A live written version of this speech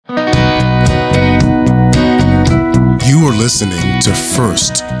listening to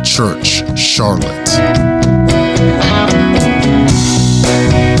First Church Charlotte.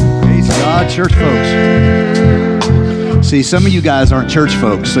 Praise God, church folks. See, some of you guys aren't church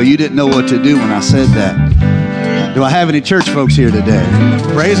folks, so you didn't know what to do when I said that. Do I have any church folks here today?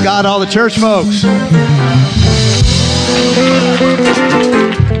 Praise God, all the church folks.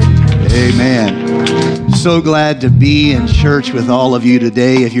 Amen. So glad to be in church with all of you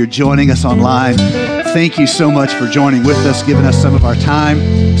today. If you're joining us online, thank you so much for joining with us, giving us some of our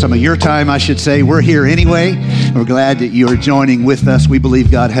time, some of your time, I should say. We're here anyway. We're glad that you are joining with us. We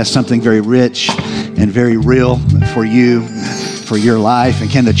believe God has something very rich and very real for you, for your life. And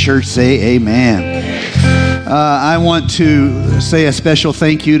can the church say amen? I want to say a special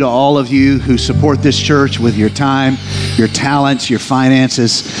thank you to all of you who support this church with your time, your talents, your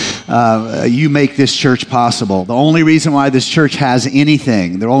finances. You make this church possible. The only reason why this church has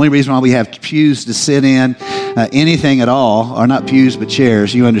anything, the only reason why we have pews to sit in, anything at all, or not pews but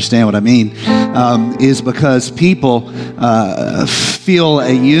chairs, you understand what I mean, is because people feel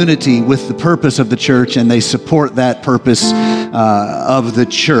a unity with the purpose of the church and they support that purpose of the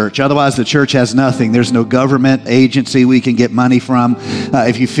church. Otherwise, the church has nothing. There's no government agency we can get money from.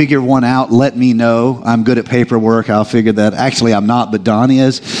 If you figure one out, let me know. I'm good at paperwork. I'll figure that. Actually, I'm not, but Don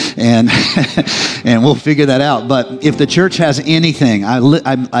is, and and we'll figure that out. But if the church has anything, I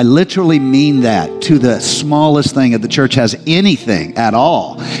literally mean that to the smallest thing. If the church has anything at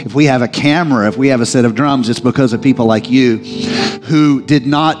all, if we have a camera, if we have a set of drums, it's because of people like you who did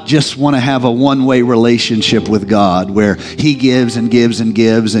not just want to have a one-way relationship with God where He gives and gives and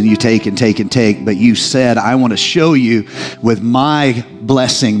gives and you take and take and take, but you said, I want to show you with my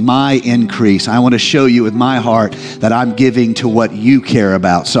blessing, my increase. I want to show you with my heart that I'm giving to what you care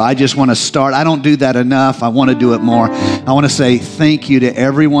about. So I just want to start. I don't do that enough. I want to do it more. I want to say thank you to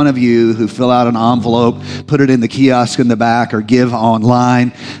every one of you who fill out an envelope, put it in the kiosk in the back, or give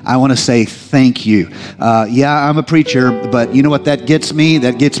online. I want to say thank you. Yeah, I'm a preacher, but you know what that gets me?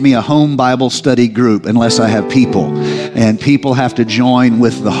 That gets me a home Bible study group unless I have people. And people have to join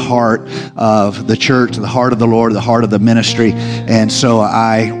with the heart of the church, the heart of the Lord, the heart of the ministry. And so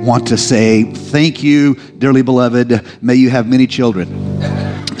I want to say thank you, dearly beloved. May you have many children.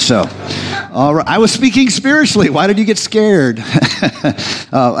 So, all right. I was speaking spiritually. Why did you get scared?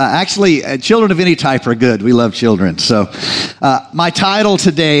 Actually, children of any type are good. We love children. So, my title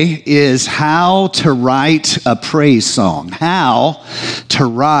today is How to Write a Praise Song. How to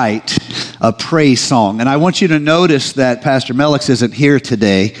Write a Praise Song. And I want you to notice that Pastor Melix isn't here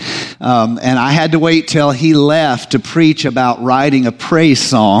today. And I had to wait till he left to preach about writing a praise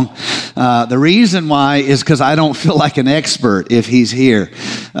song. The reason why is because I don't feel like an expert if he's here.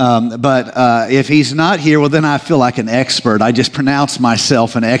 But if he's not here, well, then I feel like an expert. I just pronounce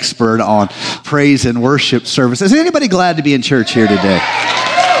myself an expert on praise and worship service. Is anybody glad to be in church here today?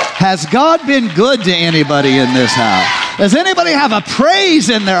 Has God been good to anybody in this house? Does anybody have a praise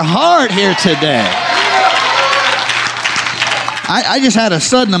in their heart here today? I just had a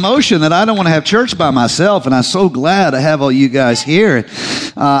sudden emotion that I don't want to have church by myself, and I'm so glad to have all you guys here.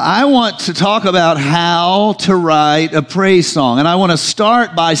 I want to talk about how to write a praise song, and I want to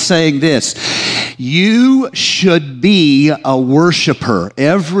start by saying this. You should be a worshiper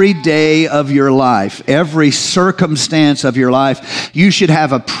every day of your life, every circumstance of your life. You should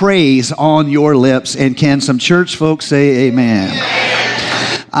have a praise on your lips, and can some church folks say amen?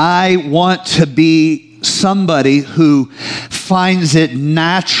 I want to be somebody who finds it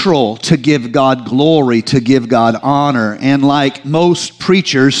natural to give God glory, to give God honor. And like most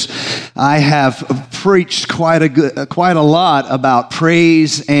preachers, I have preached quite a lot about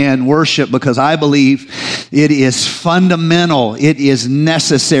praise and worship because I believe it is fundamental, it is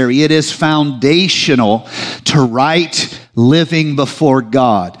necessary, it is foundational to right living before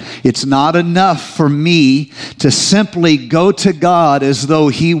God. It's not enough for me to simply go to God as though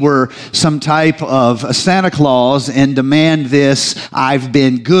He were some type of Santa Claus and demand this, I've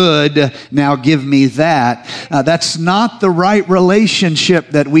been good, now give me that. That's not the right relationship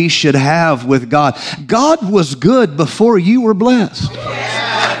that we should have with God. God was good before you were blessed.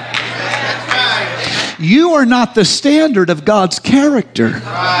 You are not the standard of God's character.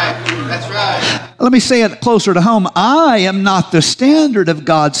 That's right. Let me say it closer to home. I am not the standard of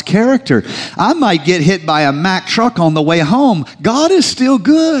God's character. I might get hit by a Mack truck on the way home. God is still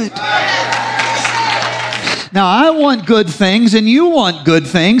good. Now, I want good things, and you want good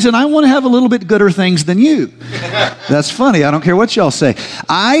things, and I want to have a little bit gooder things than you. That's funny. I don't care what y'all say.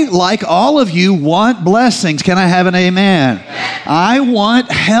 I, like all of you, want blessings. Can I have an amen? I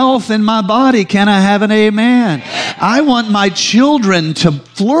want health in my body. Can I have an amen? I want my children to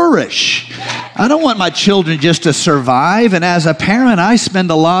flourish. I don't want my children just to survive. And as a parent, I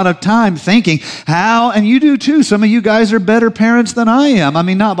spend a lot of time thinking how, and you do too. Some of you guys are better parents than I am. I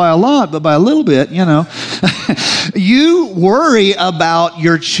mean, not by a lot, but by a little bit, you know. You worry about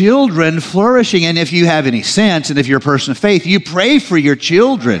your children flourishing. And if you have any sense, and if you're a person of faith, you pray for your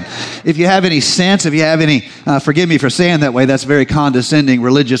children. If you have any sense, if you have any, forgive me for saying that way, that's a very condescending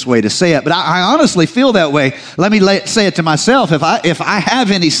religious way to say it. But I honestly feel that way. Let me say it to myself. If I have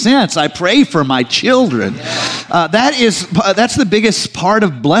any sense, I pray for my children. That's the biggest part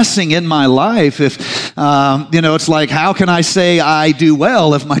of blessing in my life. If it's like, how can I say I do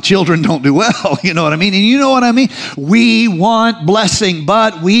well if my children don't do well? You know what I mean? And you know what I mean? We want blessing,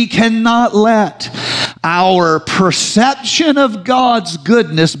 but we cannot let our perception of God's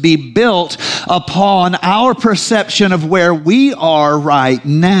goodness be built upon our perception of where we are right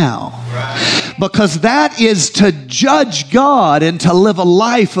now. Because that is to judge God and to live a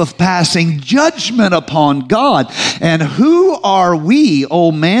life of passing judgment upon God. And who are we,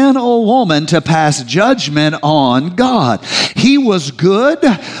 oh man, oh woman, to pass judgment on God? He was good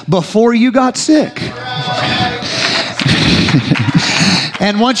before you got sick.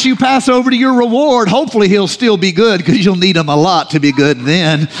 And once you pass over to your reward, hopefully he'll still be good, because you'll need him a lot to be good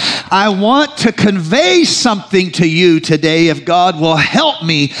then. I want to convey something to you today, if God will help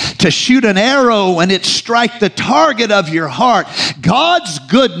me to shoot an arrow and it strike the target of your heart. God's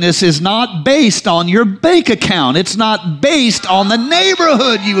goodness is not based on your bank account. It's not based on the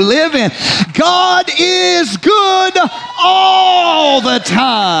neighborhood you live in. God is good all the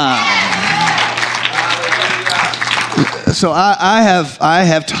time. So I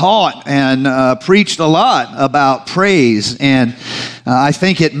have taught and preached a lot about praise, and I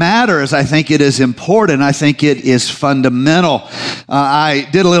think it matters. I think it is important. I think it is fundamental. I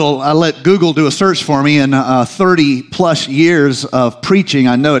let Google do a search for me in 30 plus years of preaching.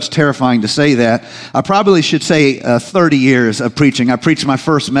 I know it's terrifying to say that. I probably should say 30 years of preaching. I preached my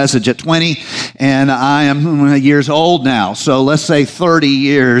first message at 20, and I am years old now. So let's say 30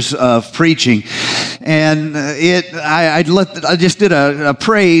 years of preaching. And I just did a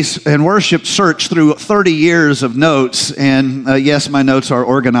praise and worship search through 30 years of notes. And yes, my notes are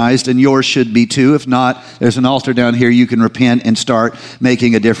organized, and yours should be too. If not, there's an altar down here. You can repent and start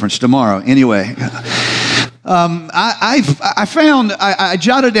making a difference tomorrow. Anyway, I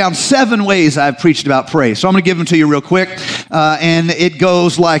jotted down 7 ways I've preached about praise. So I'm going to give them to you real quick. And it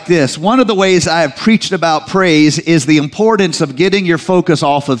goes like this. One of the ways I have preached about praise is the importance of getting your focus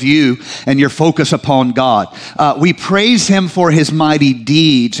off of you and your focus upon God. We praise him for his mighty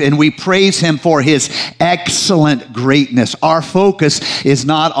deeds, and we praise him for his excellent greatness. Our focus is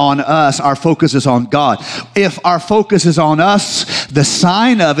not on us. Our focus is on God. If our focus is on us, the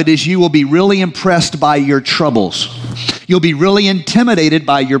sign of it is you will be really impressed by your troubles. You'll be really intimidated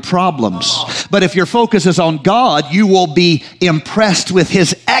by your problems. But if your focus is on God, you will be impressed with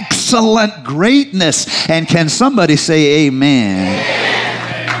his excellent greatness. And can somebody say amen?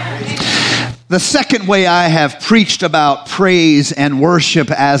 The second way I have preached about praise and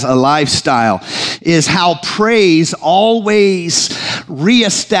worship as a lifestyle is how praise always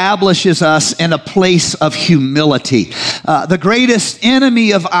reestablishes us in a place of humility. The greatest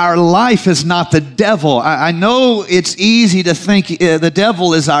enemy of our life is not the devil. I know it's easy to think the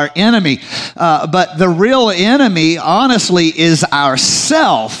devil is our enemy, but the real enemy, honestly, is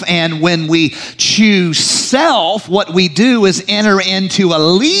ourself. And when we choose self, what we do is enter into a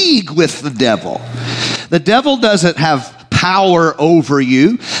league with the devil. The devil doesn't have power over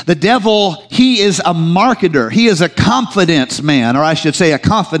you. The devil, he is a marketer. He is a confidence man, or I should say a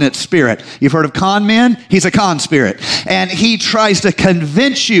confident spirit. You've heard of con men? He's a con spirit. And he tries to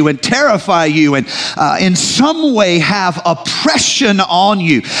convince you and terrify you and in some way have oppression on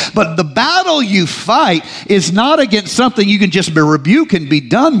you. But the battle you fight is not against something you can just rebuke and be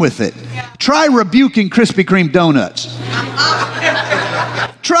done with it. Try rebuking Krispy Kreme donuts.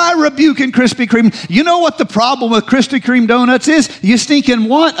 Try rebuking Krispy Kreme. You know what the problem with Krispy Kreme donuts is? You stinking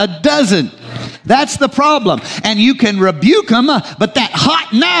want a dozen. That's the problem. And you can rebuke them, but that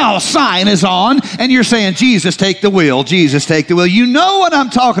hot now sign is on, and you're saying, Jesus, take the wheel. Jesus, take the wheel. You know what I'm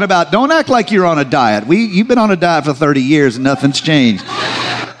talking about. Don't act like you're on a diet. You've been on a diet for 30 years and nothing's changed.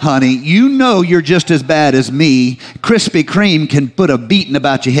 Honey, you know you're just as bad as me. Krispy Kreme can put a beating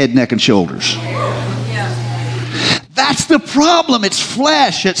about your head, neck, and shoulders. That's the problem. It's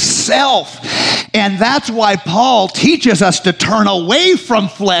flesh. It's self. And that's why Paul teaches us to turn away from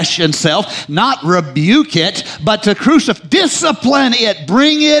flesh and self, not rebuke it, but to discipline it,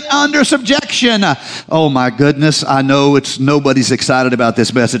 bring it under subjection. Oh my goodness. I know nobody's excited about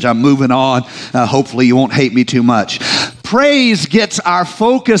this message. I'm moving on. Hopefully you won't hate me too much. Praise gets our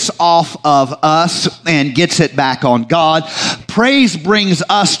focus off of us and gets it back on God. Praise brings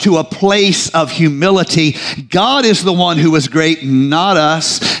us to a place of humility. God is the one who is great, not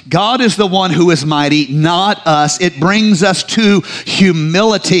us. God is the one who is mighty, not us. It brings us to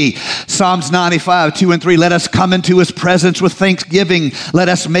humility. Psalms 95, 2 and 3, let us come into his presence with thanksgiving. Let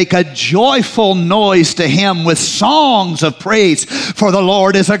us make a joyful noise to him with songs of praise. For the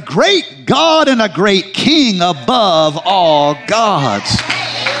Lord is a great God and a great King above all gods.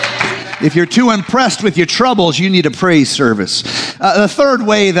 If you're too impressed with your troubles, you need a praise service. The third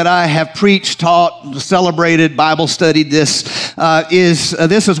way that I have preached, taught, celebrated, Bible studied this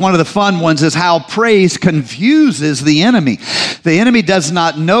is one of the fun ones, is how praise confuses the enemy. The enemy does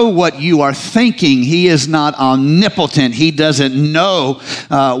not know what you are thinking. He is not omnipotent. He doesn't know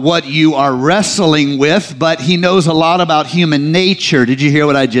what you are wrestling with, but he knows a lot about human nature. Did you hear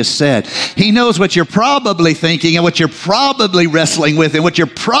what I just said? He knows what you're probably thinking and what you're probably wrestling with and what you're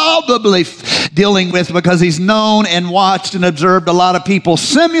probably dealing with, because he's known and watched and observed a lot of people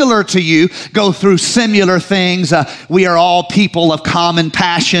similar to you go through similar things. We are all people of common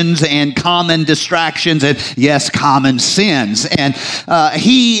passions and common distractions and, yes, common sins. And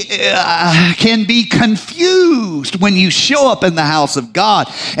he can be confused when you show up in the house of God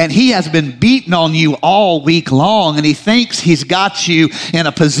and he has been beating on you all week long and he thinks he's got you in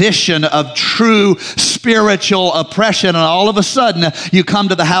a position of true spiritual oppression, and all of a sudden you come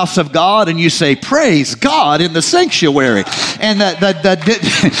to the house of God and you say, praise God in the sanctuary. And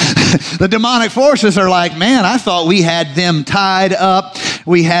the demonic forces are like, man, I thought we had them tied up.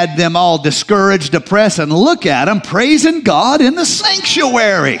 We had them all discouraged, depressed, and look at them praising God in the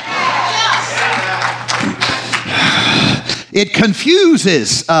sanctuary. It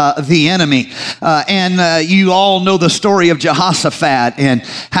confuses the enemy. And you all know the story of Jehoshaphat and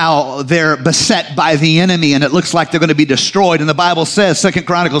how they're beset by the enemy and it looks like they're going to be destroyed. And the Bible says, 2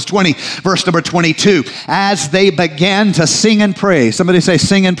 Chronicles 20, verse number 22, as they began to sing and praise. Somebody say,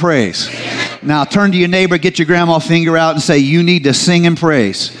 sing and praise. Now turn to your neighbor, get your grandma finger out and say, you need to sing and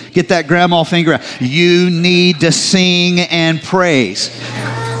praise. Get that grandma finger out. You need to sing and praise.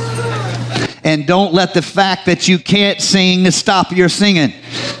 And don't let the fact that you can't sing stop your singing.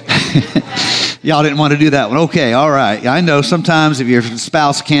 Y'all didn't want to do that one. Okay, all right. I know sometimes if your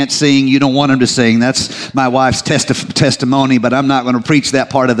spouse can't sing, you don't want them to sing. That's my wife's testimony, but I'm not going to preach that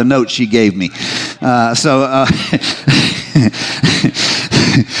part of the note she gave me.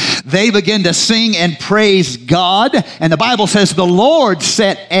 They begin to sing and praise God. And the Bible says the Lord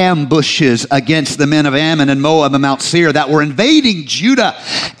set ambushes against the men of Ammon and Moab and Mount Seir that were invading Judah,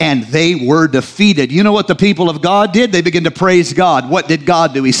 and they were defeated. You know what the people of God did? They began to praise God. What did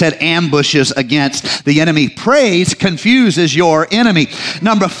God do? He set ambushes against the enemy. Praise confuses your enemy.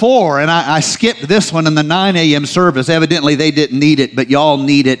 Number 4, and I skipped this one in the 9 a.m. service. Evidently, they didn't need it, but y'all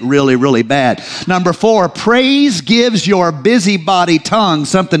need it really, really bad. Number 4, praise gives your busybody tongue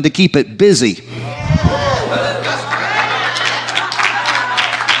something to keep it busy.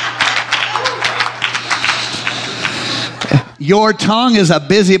 Your tongue is a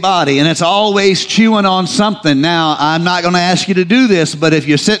busybody, and it's always chewing on something. Now, I'm not going to ask you to do this, but if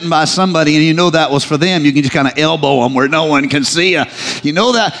you're sitting by somebody and you know that was for them, you can just kind of elbow them where no one can see you. You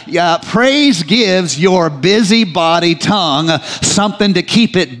know that? Yeah, praise gives your busybody tongue something to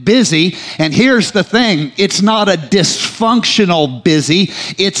keep it busy. And here's the thing. It's not a dysfunctional busy.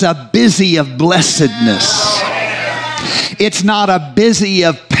 It's a busy of blessedness. It's not a busy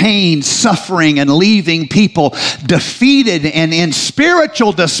of pain, suffering, and leaving people defeated and in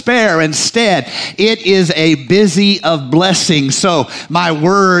spiritual despair. Instead, it is a busy of blessing. So my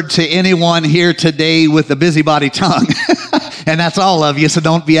word to anyone here today with a busybody tongue, and that's all of you, so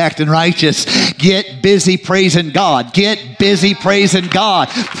don't be acting righteous. Get busy praising God. Get busy praising God.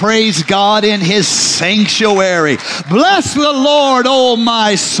 Praise God in his sanctuary. Bless the Lord, O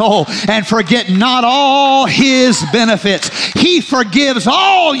my soul, and forget not all his benefits. He forgives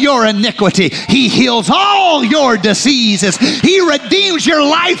all your iniquity. He heals all your diseases. He redeems your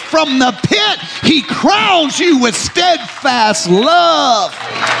life from the pit. He crowns you with steadfast love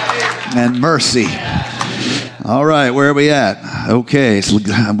and mercy. All right, where are we at? Okay, so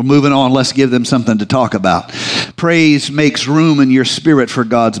we're moving on. Let's give them something to talk about. Praise makes room in your spirit for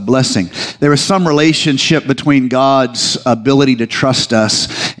God's blessing. There is some relationship between God's ability to trust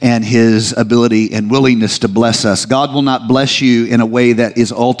us and his ability and willingness to bless us. God will not bless you in a way that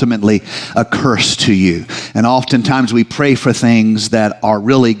is ultimately a curse to you. And oftentimes we pray for things that are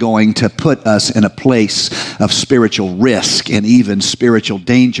really going to put us in a place of spiritual risk and even spiritual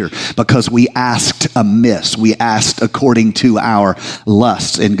danger because we asked amiss. We we asked according to our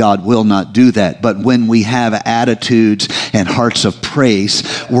lusts, and God will not do that. But when we have attitudes and hearts of praise,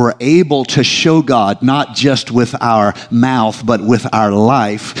 we're able to show God, not just with our mouth, but with our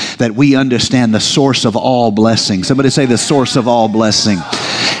life, that we understand the source of all blessing. Somebody say the source of all blessing.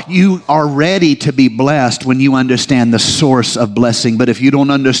 You are ready to be blessed when you understand the source of blessing. But if you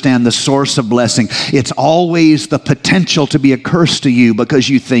don't understand the source of blessing, it's always the potential to be a curse to you because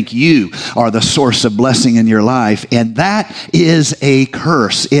you think you are the source of blessing in your life. And that is a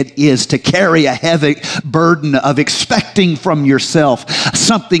curse. It is to carry a heavy burden of expecting from yourself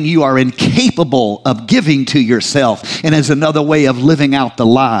something you are incapable of giving to yourself, and as another way of living out the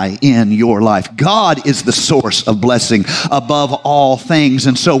lie in your life. God is the source of blessing above all things.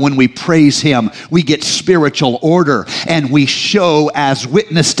 And so when we praise Him, we get spiritual order, and we show as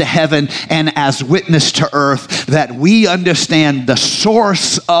witness to heaven and as witness to earth that we understand the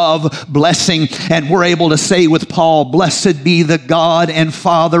source of blessing. And we're able to say with Paul, "Blessed be the God and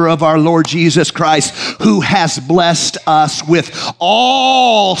Father of our Lord Jesus Christ, who has blessed us with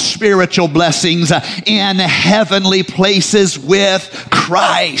all spiritual blessings in heavenly places with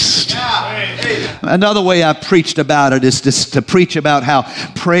Christ." Another way I've preached about it is just to preach about how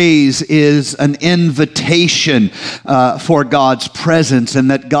praise is an invitation for God's presence,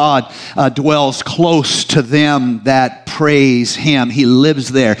 and that God dwells close to them that praise Him. He lives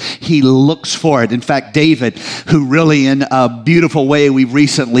there. He looks for it. In fact, David, who really in a beautiful way we've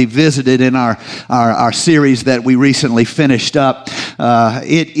recently visited in our series that we recently finished up,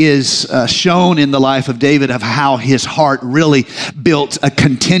 it is shown in the life of David of how his heart really built a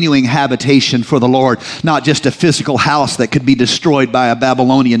continuing habitation for the Lord, not just a physical house that could be destroyed by a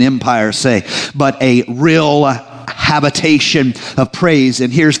Babylonian empire, say, but a real habitation of praise.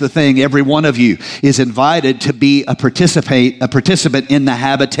 And here's the thing, every one of you is invited to be a participant in the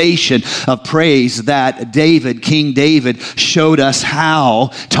habitation of praise that King David showed us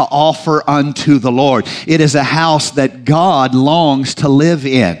how to offer unto the Lord. It is a house that God longs to live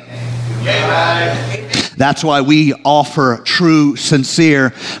in. Amen. That's why we offer true,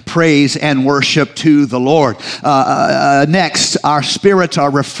 sincere praise and worship to the Lord. Next, our spirits are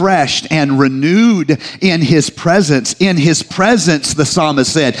refreshed and renewed in His presence. In His presence, the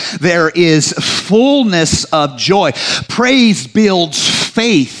psalmist said, there is fullness of joy. Praise builds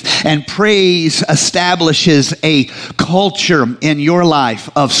faith, and praise establishes a culture in your life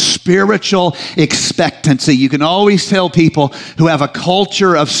of spiritual expectancy. You can always tell people who have a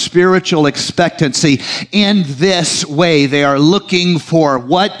culture of spiritual expectancy in this way. They are looking for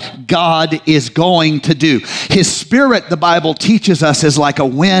what God is going to do. His Spirit, the Bible teaches us, is like a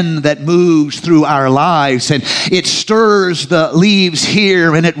wind that moves through our lives, and it stirs the leaves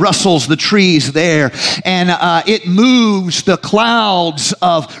here and it rustles the trees there, and it moves the clouds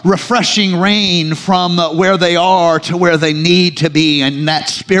of refreshing rain from where they are to where they need to be. And that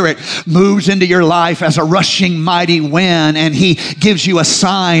Spirit moves into your life as a rushing mighty wind, and He gives you a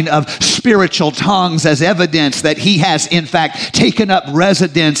sign of spiritual tongues as evidence that He has in fact taken up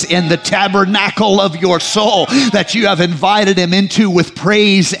residence in the tabernacle of your soul that you have invited Him into with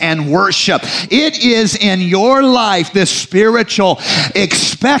praise and worship. It is in your life this spiritual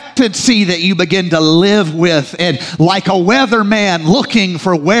expectancy that you begin to live with, and like a weatherman looking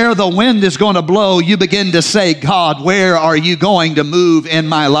for where the wind is going to blow, you begin to say, God, where are you going to move in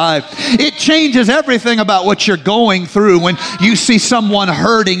my life? It changes everything about what you're going through. When you see someone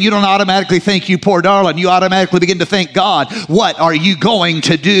hurting, you don't automatically think, you poor darling. You automatically begin to think, God, what are you going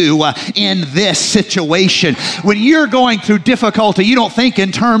to do in this situation? When you're going through difficulty, you don't think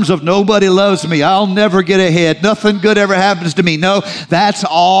in terms of nobody loves me, I'll never get ahead, nothing good ever happens to me. No, that's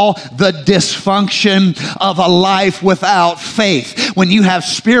all the dysfunction of a life without faith. When you have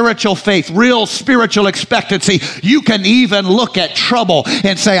spiritual faith, real spiritual expectancy, you can even look at trouble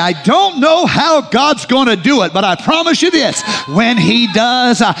and say, I don't know how God's going to do it, but I promise you this, when He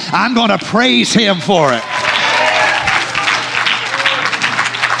does, I'm going to praise Him for it.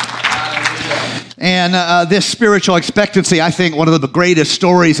 And this spiritual expectancy, I think one of the greatest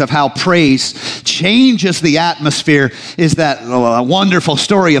stories of how praise changes the atmosphere is that wonderful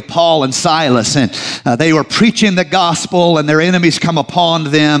story of Paul and Silas. And they were preaching the gospel, and their enemies come upon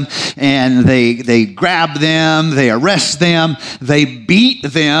them, and they grab them, they arrest them, they beat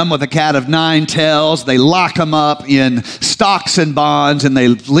them with a cat of nine tails, they lock them up in stocks and bonds, and they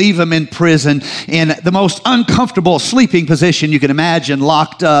leave them in prison in the most uncomfortable sleeping position you can imagine,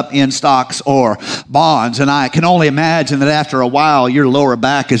 locked up in stocks or bonds. And I can only imagine that after a while your lower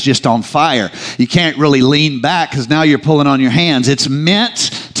back is just on fire. You can't really lean back because now you're pulling on your hands. It's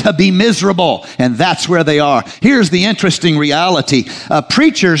meant to be miserable. And that's where they are. Here's the interesting reality.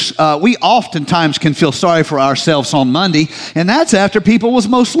 Preachers, we oftentimes can feel sorry for ourselves on Monday, and that's after people was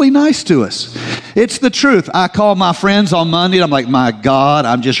mostly nice to us. It's the truth. I call my friends on Monday, and I'm like, my God,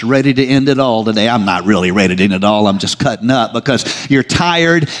 I'm just ready to end it all today. I'm not really ready to end it all. I'm just cutting up because you're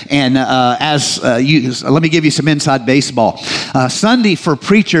tired. And let me give you some inside baseball. Sunday for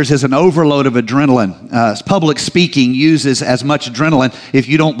preachers is an overload of adrenaline. Public speaking uses as much adrenaline. If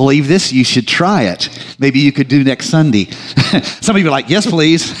you don't believe this, you should try it. Maybe you could do next Sunday. Some of you are like, yes,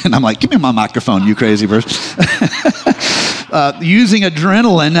 please. And I'm like, give me my microphone, you crazy person. Using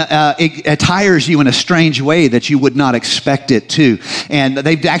adrenaline, it tires you in a strange way that you would not expect it to. And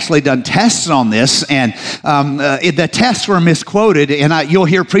they've actually done tests on this, and the tests were misquoted. And you'll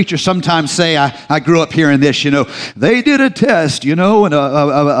hear preachers sometimes say, I grew up hearing this, they did a test,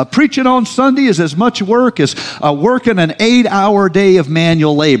 and preaching on Sunday is as much work as working an 8-hour day of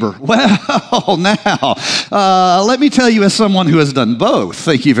manual labor. Well, now, let me tell you as someone who has done both,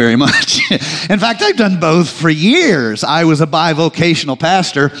 thank you very much. In fact, I've done both for years. I was a bivocational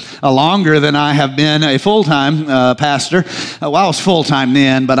pastor longer than I have been a full-time pastor. Well, I was full-time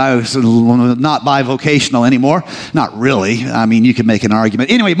then, but I was not bivocational anymore. Not really. I mean, you can make an argument.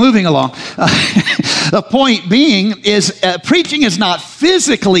 Anyway, moving along. The point being is preaching is not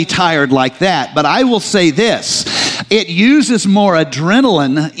physically tired like that, but I will say this. It uses more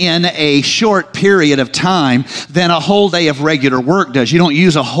adrenaline in a short period of time than a whole day of regular work does. You don't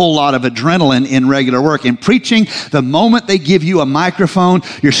use a whole lot of adrenaline in regular work. In preaching, the moment they give you a microphone,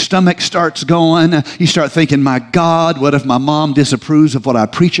 your stomach starts going. You start thinking, my God, what if my mom disapproves of what I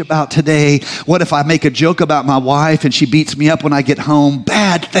preach about today? What if I make a joke about my wife and she beats me up when I get home?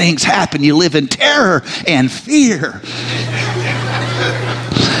 Bad things happen. You live in terror and fear.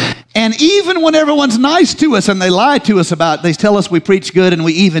 And even when everyone's nice to us and they lie to us they tell us we preach good and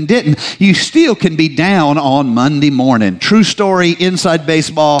we even didn't, you still can be down on Monday morning. True story, inside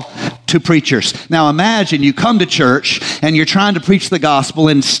baseball to preachers. Now imagine you come to church and you're trying to preach the gospel.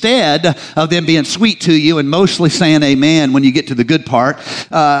 Instead of them being sweet to you and mostly saying amen when you get to the good part,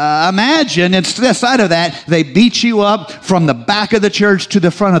 imagine instead of that, they beat you up from the back of the church to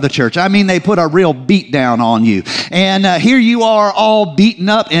the front of the church. I mean, they put a real beat down on you. And here you are all beaten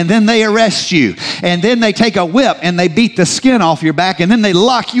up, and then they arrest you. And then they take a whip and they beat the skin off your back, and then they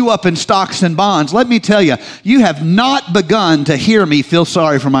lock you up in stocks and bonds. Let me tell you, you have not begun to hear me feel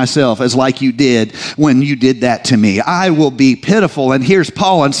sorry for myself as like you did when you did that to me. I will be pitiful. And here's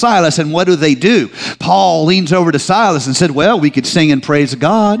Paul and Silas, and what do? Paul leans over to Silas and said, well, we could sing and praise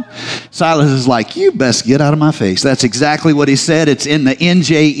God. Silas is like, you best get out of my face. That's exactly what he said. It's in the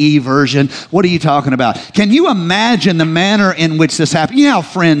NJE version. What are you talking about? Can you imagine the manner in which this happened? You know how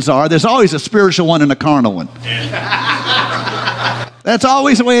friends are. There's always a spiritual one and a carnal one. That's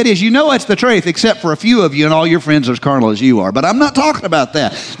always the way it is. You know it's the truth, except for a few of you, and all your friends are as carnal as you are. But I'm not talking about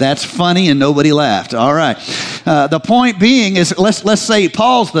that. That's funny, and nobody laughed. All right. The point being is, let's say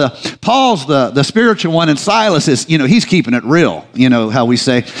Paul's the spiritual one, and Silas is, he's keeping it real. You know how we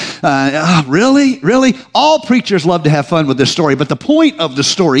say, really? All preachers love to have fun with this story, but the point of the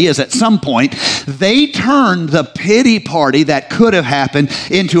story is, at some point, they turned the pity party that could have happened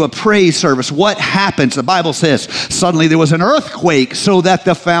into a praise service. What happens? The Bible says, suddenly there was an earthquake, so that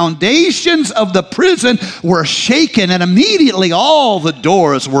the foundations of the prison were shaken, and immediately all the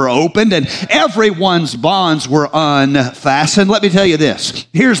doors were opened and everyone's bonds were unfastened. Let me tell you this.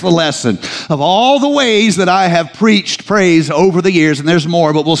 Here's the lesson. Of all the ways that I have preached praise over the years, and there's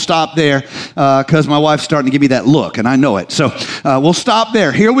more, but we'll stop there because my wife's starting to give me that look, and I know it. So we'll stop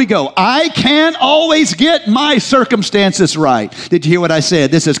there. Here we go. I can't always get my circumstances right. Did you hear what I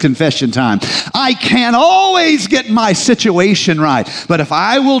said? This is confession time. I can't always get my situation right. But if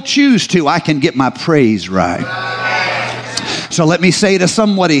I will choose to, I can get my praise right. So let me say to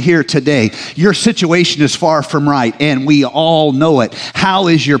somebody here today, your situation is far from right, and we all know it. How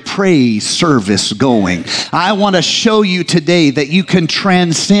is your praise service going? I want to show you today that you can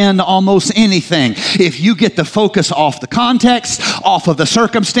transcend almost anything if you get the focus off the context, off of the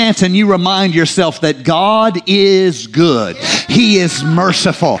circumstance, and you remind yourself that God is good. He is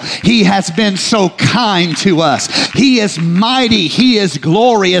merciful. He has been so kind to us. He is mighty. He is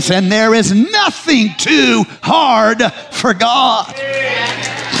glorious, and there is nothing too hard for God.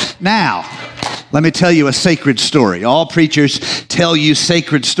 Now, Let me tell you a sacred story. All preachers tell you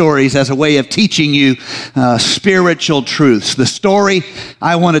sacred stories as a way of teaching you spiritual truths. The story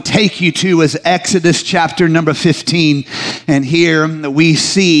I want to take you to is Exodus chapter number 15. And here we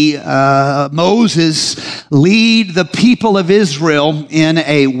see Moses lead the people of Israel in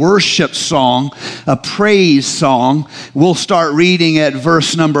a worship song, a praise song. We'll start reading at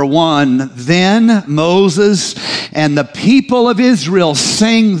verse number 1. Then Moses and the people of Israel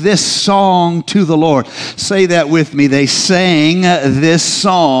sang this song to the Lord. Say that with me. They sang this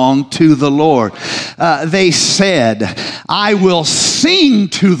song to the Lord. They said, I will sing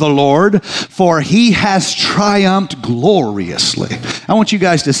to the Lord, for he has triumphed gloriously. I want you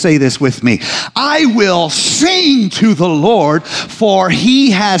guys to say this with me. I will sing to the Lord, for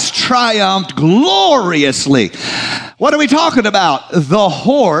he has triumphed gloriously. What are we talking about? The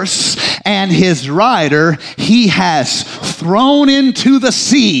horse and his rider he has thrown into the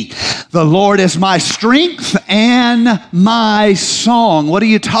sea. The Lord is my strength and my song. What are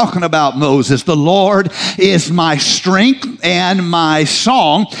you talking about, Moses? The Lord is my strength and my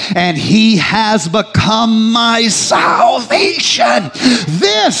song, and he has become my salvation.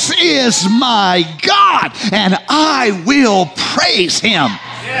 This is my God, and I will praise him.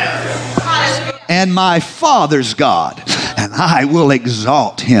 And my Father's God, and I will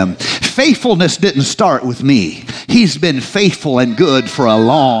exalt him. Faithfulness didn't start with me. He's been faithful and good for a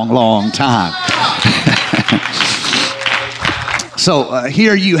long, long time. So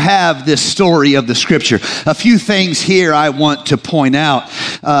here you have this story of the scripture. A few things here I want to point out.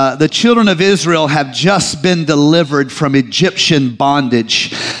 The children of Israel have just been delivered from Egyptian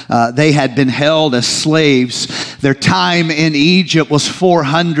bondage. They had been held as slaves. Their time in Egypt was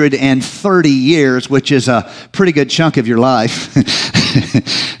 430 years, which is a pretty good chunk of your life.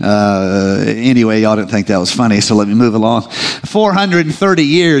 Anyway, y'all didn't think that was funny, so let me move along. 430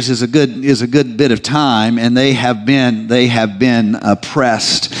 years is a good bit of time, and they have been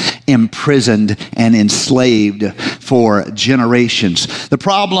oppressed, imprisoned, and enslaved for generations. The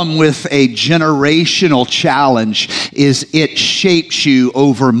problem with a generational challenge is it shapes you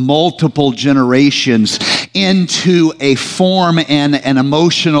over multiple generations into a form and an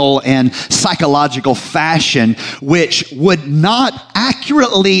emotional and psychological fashion which would not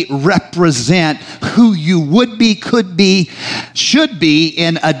accurately represent who you would be, could be, should be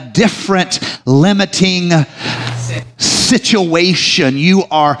in a different limiting situation. You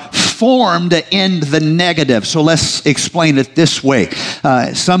are formed in the negative. So let's explain it this way.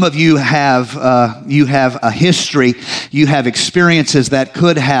 Some of you have a history, you have experiences that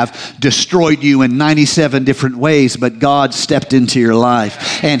could have destroyed you in 97 different ways, but God stepped into your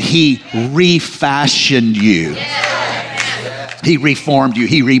life and he refashioned you. He reformed you.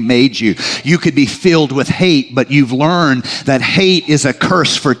 He remade you. You could be filled with hate, but you've learned that hate is a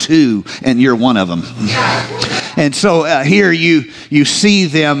curse for two, and you're one of them. And so here you see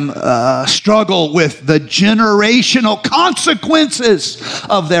them struggle with the generational consequences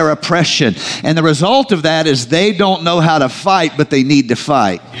of their oppression. And the result of that is they don't know how to fight, but they need to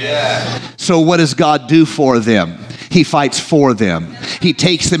fight. Yeah. So what does God do for them? He fights for them. He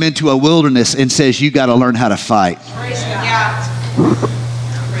takes them into a wilderness and says, you got to learn how to fight. Praise God. Yeah.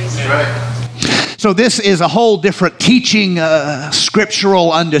 Praise God. So this is a whole different teaching,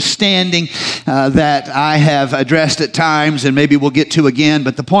 scriptural understanding that I have addressed at times, and maybe we'll get to again.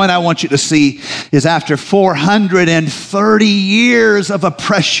 But the point I want you to see is after 430 years of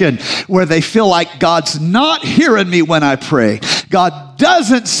oppression where they feel like God's not hearing me when I pray, God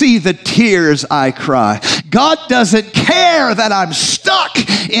doesn't see the tears I cry, God doesn't care that I'm stuck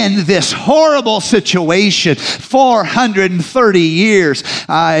in this horrible situation. 430 years.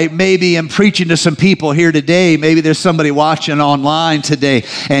 I maybe am preaching to some people here today. Maybe there's somebody watching online today,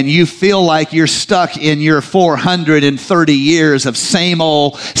 and you feel like you're stuck in your 430 years of same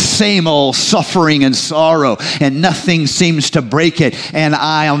old suffering and sorrow, and nothing seems to break it, and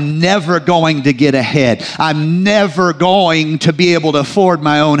I am never going to get ahead. I'm never going to be able to afford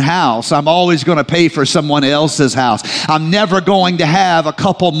my own house. I'm always going to pay for someone else's house. I'm never going to have a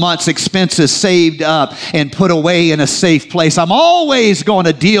couple months' expenses saved up and put away in a safe place. I'm always going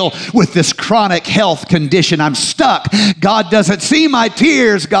to deal with this chronic health condition. I'm stuck. God doesn't see my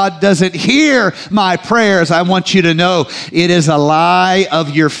tears. God doesn't hear my prayers. I want you to know it is a lie of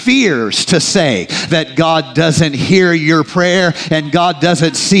your fears to say that God doesn't hear your prayer and God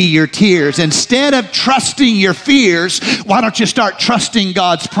doesn't see your tears. Instead of trusting your fears, why don't you start trusting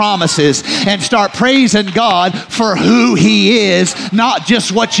God's promises and start praising God for who He is, not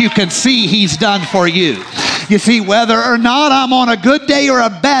just what you can see He's done for you. You see, whether or not I'm on a good day or a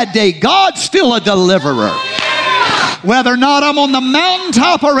bad day, God's still a deliverer. Whether or not I'm on the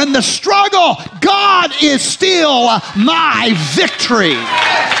mountaintop or in the struggle, God is still my victory.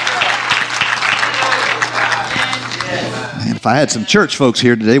 And if I had some church folks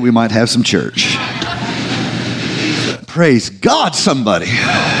here today, we might have some church. Praise God, somebody.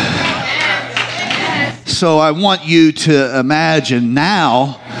 So I want you to imagine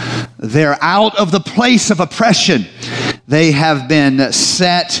now they're out of the place of oppression. They have been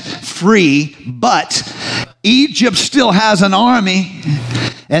set free, but Egypt still has an army,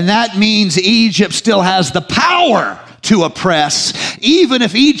 and that means Egypt still has the power to oppress, even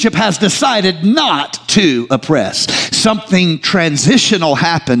if Egypt has decided not to oppress. Something transitional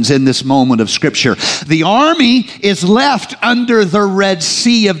happens in this moment of Scripture. The army is left under the Red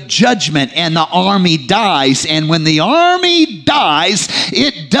Sea of judgment, and the army dies. And when the army dies,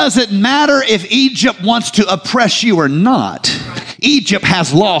 it doesn't matter if Egypt wants to oppress you or not. Egypt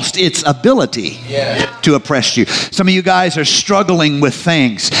has lost its ability to oppress you. Some of you guys are struggling with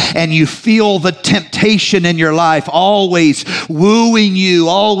things, and you feel the temptation in your life always wooing you,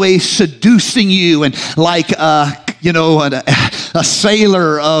 always seducing you, and like a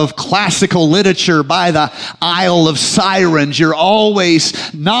sailor of classical literature by the Isle of Sirens. You're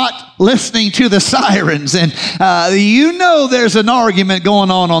always not listening to the sirens, and there's an argument going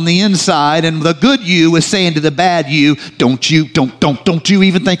on the inside, and the good you is saying to the bad you, don't you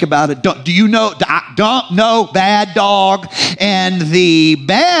even think about it. Don't know, bad dog. And the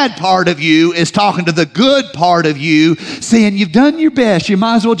bad part of you is talking to the good part of you, saying you've done your best. You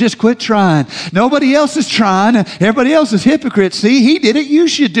might as well just quit trying. Nobody else is trying. Everybody else is hypocrites. See, he did it. You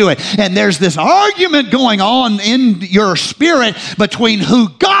should do it. And there's this argument going on in your spirit between who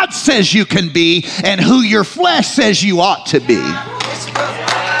God says you can be and who your flesh says you ought to be.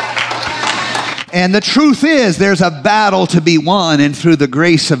 And the truth is, there's a battle to be won, and through the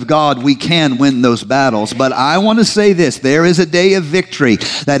grace of God, we can win those battles. But I want to say this, there is a day of victory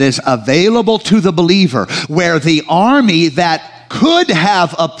that is available to the believer, where the army that could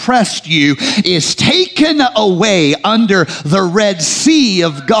have oppressed you is taken away under the Red Sea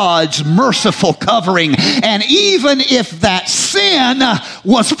of God's merciful covering. And even if that sin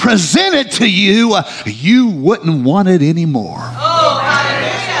was presented to you, you wouldn't want it anymore.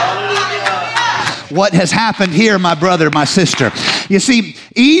 What has happened here, my brother, my sister? You see,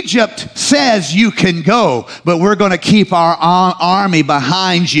 Egypt says you can go, but we're going to keep our army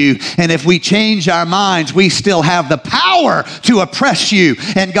behind you. And if we change our minds, we still have the power to oppress you.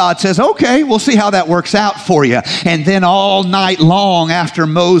 And God says, okay, we'll see how that works out for you. And then all night long after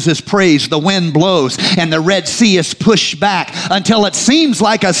Moses prays, the wind blows and the Red Sea is pushed back until it seems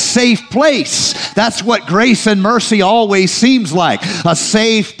like a safe place. That's what grace and mercy always seems like, a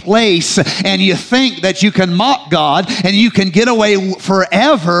safe place. And you think that you can mock God and you can get away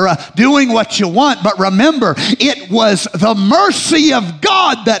forever doing what you want. But remember, it was the mercy of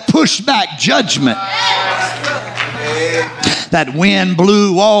God that pushed back judgment. That wind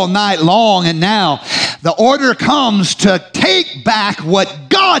blew all night long, and now the order comes to take back what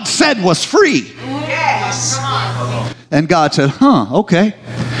God said was free. Yes. And God said, okay.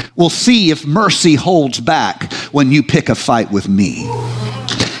 We'll see if mercy holds back when you pick a fight with me.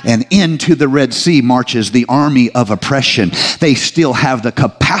 And into the Red Sea marches the army of oppression. They still have the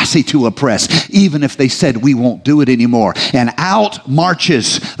capacity to oppress, even if they said we won't do it anymore. And out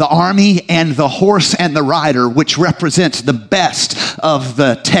marches the army and the horse and the rider, which represents the best of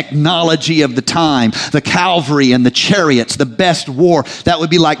the technology of the time, the cavalry and the chariots, the best war. That would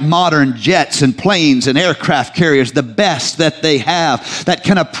be like modern jets and planes and aircraft carriers, the best that they have that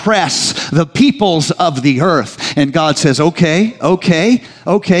can oppress the peoples of the earth. And God says, okay,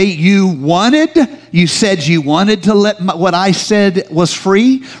 you said you wanted to let what I said was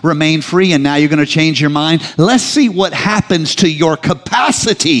free, remain free, and now you're going to change your mind. Let's see what happens to your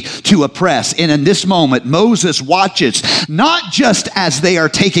capacity to oppress. And in this moment, Moses watches, not just as they are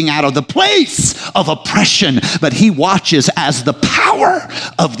taking out of the place of oppression, but he watches as the power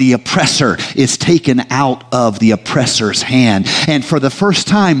of the oppressor is taken out of the oppressor's hand. And for the first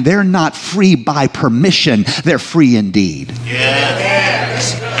time, they're not free by permission, they're free indeed.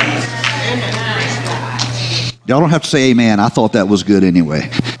 Yes. Y'all don't have to say amen. I thought that was good anyway.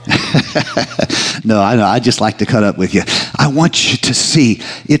 No, I know. I just like to cut up with you. I want you to see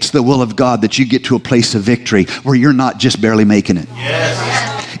it's the will of God that you get to a place of victory where you're not just barely making it.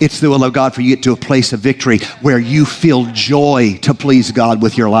 Yes. It's the will of God for you to get to a place of victory where you feel joy to please God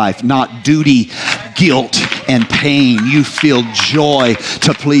with your life, not duty, guilt, and pain. You feel joy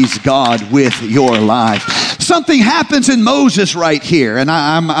to please God with your life. something happens in Moses right here, and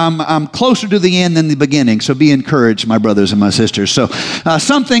I'm closer to the end than the beginning, so be encouraged, my brothers and my sisters. So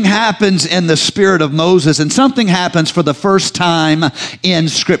something happens in the spirit of Moses, and something happens for the first time in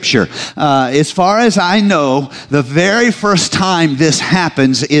Scripture. As far as I know, the very first time this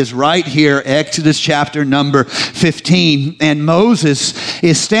happens is right here, Exodus chapter number 15, and Moses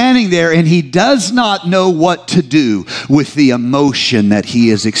is standing there, and he does not know what to do with the emotion that he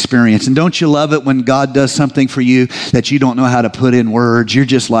is experiencing. Don't you love it when God does something for you that you don't know how to put in words? You're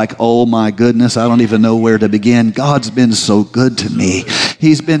just like, oh my goodness, I don't even know where to begin. God's been so good to me.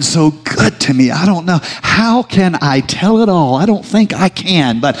 He's been so good to me. I don't know. How can I tell it all? I don't think I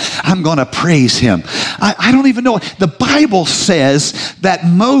can, but I'm going to praise him. I don't even know. The Bible says that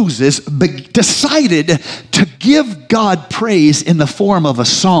Moses decided to give God praise in the form of a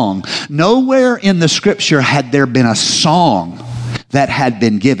song. Nowhere in the Scripture had there been a song that had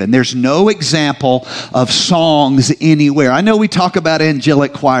been given. There's no example of songs anywhere. I know we talk about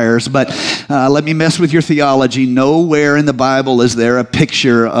angelic choirs, but let me mess with your theology. Nowhere in the Bible is there a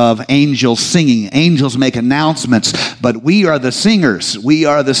picture of angels singing. Angels make announcements, but we are the singers. We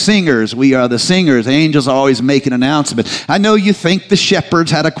are the singers. We are the singers. Angels always make an announcement. I know you think the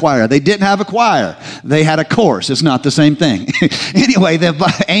shepherds had a choir. They didn't have a choir. They had a chorus. It's not the same thing. Anyway,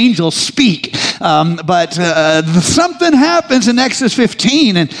 the angels speak. But something happens in Exodus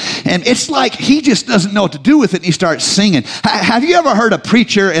 15, and it's like he just doesn't know what to do with it, and he starts singing. Have you ever heard a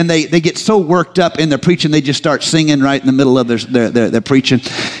preacher, and they get so worked up in their preaching, they just start singing right in the middle of their preaching?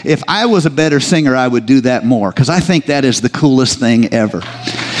 If I was a better singer, I would do that more, because I think that is the coolest thing ever.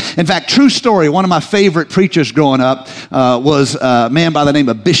 In fact, true story, one of my favorite preachers growing up was a man by the name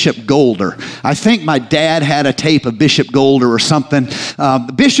of Bishop Golder. I think my dad had a tape of Bishop Golder or something.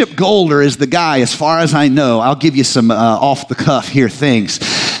 Bishop Golder is the guy, as far as I know, I'll give you some off-the-cuff here things,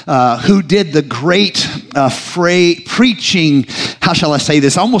 who did the great preaching, how shall I say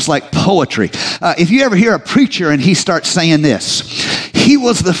this, almost like poetry. If you ever hear a preacher and he starts saying this, he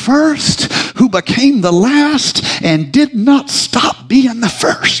was the first who became the last and did not stop being the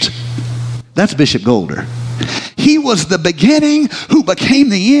first. That's Bishop Golder. He was the beginning who became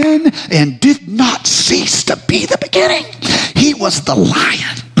the end and did not cease to be the beginning. He was the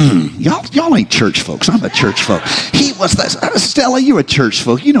lion. Y'all ain't church folks. I'm a church folk. He was the, Stella, you're a church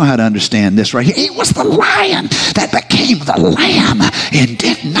folk. You know how to understand this right here. He was the lion that became the lamb and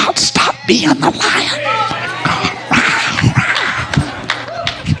did not stop being the lion.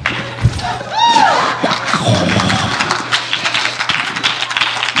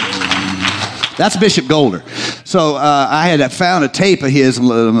 That's Bishop Golder. So I had found a tape of his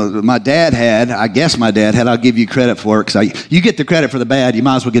my dad had. I guess my dad had. I'll give you credit for it, because you get the credit for the bad. You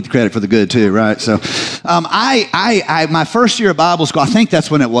might as well get the credit for the good too, right? So my first year of Bible school, I think that's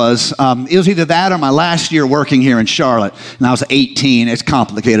when it was. It was either that or my last year working here in Charlotte, and I was 18. It's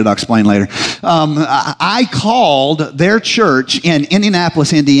complicated. I'll explain later. I called their church in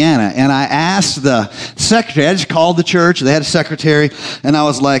Indianapolis, Indiana, and I asked the secretary. I just called the church. They had a secretary, and I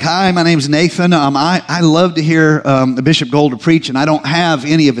was like, "Hi, my name's Nathan. I love to hear Bishop Golder preach, and I don't have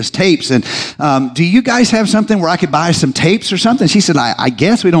any of his tapes. And do you guys have something where I could buy some tapes or something?" She said, I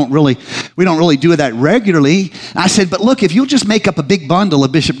guess we don't really do that regularly. I said, but look, if you'll just make up a big bundle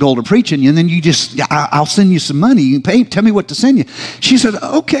of Bishop Golder preaching, and then I'll send you some money. You can pay. Tell me what to send you. She said,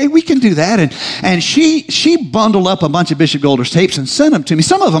 okay, we can do that. And she bundled up a bunch of Bishop Golder's tapes and sent them to me.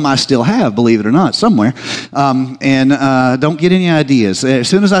 Some of them I still have, believe it or not, somewhere. Don't get any ideas. As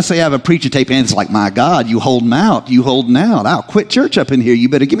soon as I say I have a preacher tape, and it's like, my God, you holding out. I'll quit church up in here. You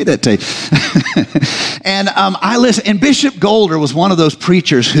better give me that tape. And I listened. And Bishop Golder was one of those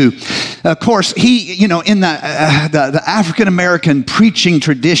preachers who, of course, he, in the African American preaching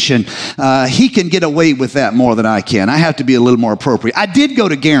tradition, he can get away with that more than I can. I have to be a little more appropriate. I did go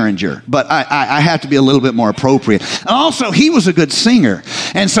to Garinger, but I have to be a little bit more appropriate. And also, he was a good singer,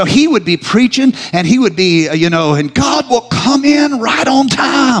 and so he would be preaching, and he would be, and God will come in right on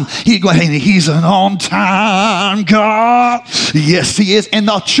time. He'd go, hey, he's an on-time God. Yes, he is. And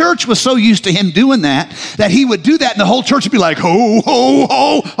the church was so used to him doing that he would do that, and the whole church would be like, ho, ho,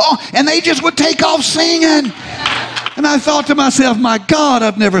 ho, ho, and they just would take off singing. And I thought to myself, my God,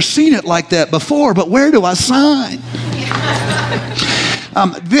 I've never seen it like that before, but where do I sign?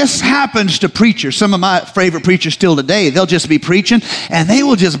 This happens to preachers. Some of my favorite preachers still today, they'll just be preaching and they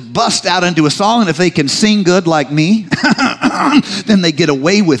will just bust out into a song, and if they can sing good like me, then they get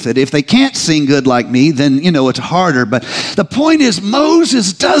away with it. If they can't sing good like me, then, it's harder. But the point is,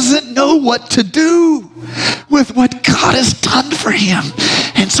 Moses doesn't know what to do with what God has done for him.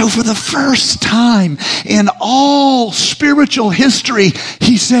 And so for the first time in all spiritual history,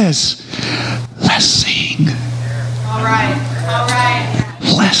 he says, let's sing. All right.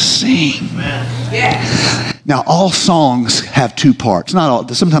 Let's sing. Yes. Now, all songs have two parts. Not all.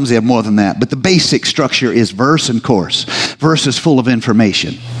 Sometimes they have more than that. But the basic structure is verse and chorus. Verse is full of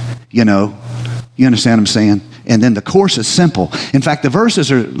information. You know, you understand what I'm saying? And then the chorus is simple. In fact, the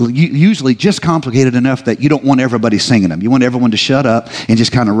verses are usually just complicated enough that you don't want everybody singing them. You want everyone to shut up and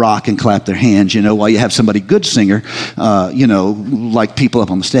just kind of rock and clap their hands, you know, while you have somebody good singer, you know, like people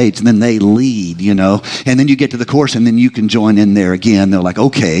up on the stage, and then they lead, you know. And then you get to the chorus, and then you can join in there again. They're like,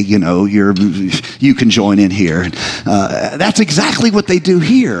 okay, you know, you can join in here. That's exactly what they do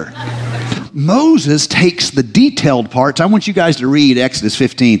here. Moses takes the detailed parts. I want you guys to read Exodus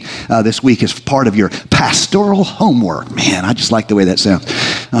 15 this week as part of your pastoral homework. Man, I just like the way that sounds.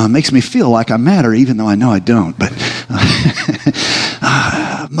 Makes me feel like I matter, even though I know I don't. But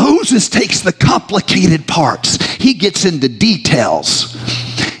Moses takes the complicated parts. He gets into details.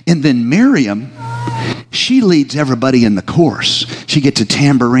 And then Miriam, she leads everybody in the chorus. She gets a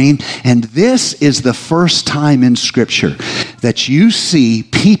tambourine. And this is the first time in Scripture that you see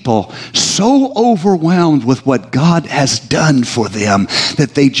people so overwhelmed with what God has done for them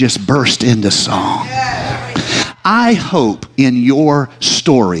that they just burst into song. I hope in your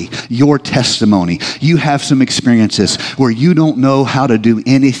story, your testimony, you have some experiences where you don't know how to do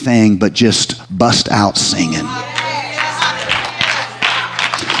anything but just bust out singing.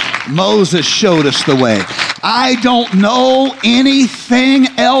 Moses showed us the way. I don't know anything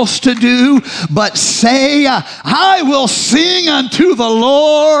else to do but say, I will sing unto the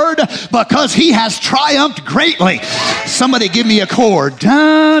Lord because he has triumphed greatly. Somebody give me a chord.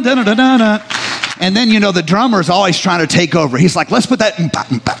 Da, da, da, da, da, da. And then, you know, the drummer's always trying to take over. He's like, let's put that.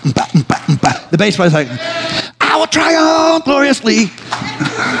 The bass player's like, I will triumph gloriously.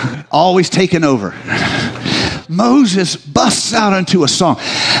 Always taking over. Moses busts out into a song.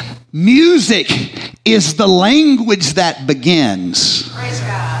 Music is the language that begins. Praise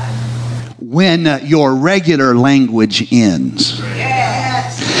God. When your regular language ends.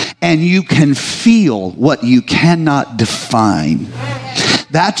 Yes. And you can feel what you cannot define.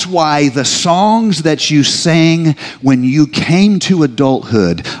 That's why the songs that you sang when you came to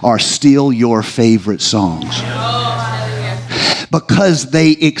adulthood are still your favorite songs. Because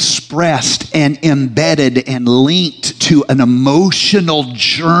they expressed and embedded and linked to an emotional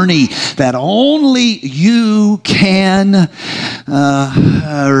journey that only you can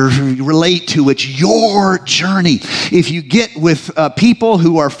relate to. It's your journey. If you get with people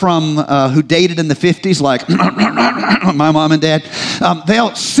who are from, who dated in the 50s, like my mom and dad,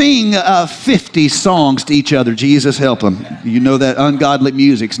 they'll sing 50 songs to each other. Jesus help them. You know that ungodly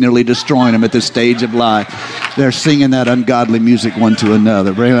music's nearly destroying them at this stage of life. They're singing that ungodly music one to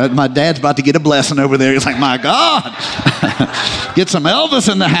another. My dad's about to get a blessing over there. He's like, my God, get some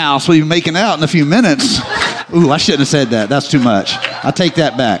Elvis in the house. We'll be making out in a few minutes. Ooh, I shouldn't have said that. That's too much. I'll take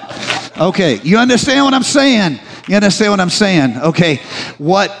that back. Okay, you understand what I'm saying? You understand what I'm saying? Okay,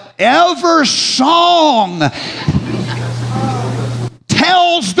 whatever song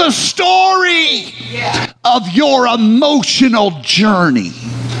tells the story of your emotional journey,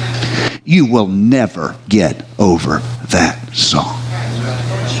 you will never get over that song.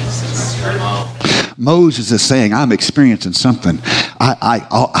 Moses is saying, I'm experiencing something.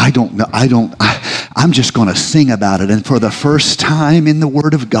 I don't know. I'm just going to sing about it. And for the first time in the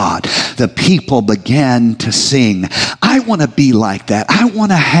Word of God, the people began to sing. I want to be like that. I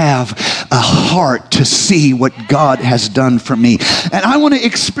want to have a heart to see what God has done for me. And I want to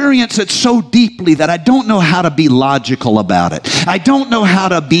experience it so deeply that I don't know how to be logical about it. I don't know how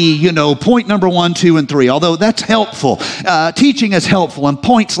to be, point number 1, 2, and 3, although that's helpful. Teaching is helpful, and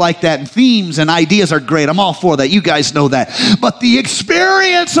points like that and themes and ideas are great. I'm all for that. You guys know that. But the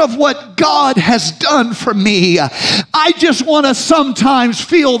experience of what God has done for me, I just want to sometimes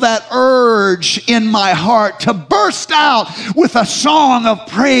feel that urge in my heart to burst out with a song of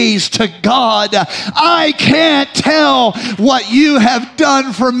praise to God. I can't tell what you have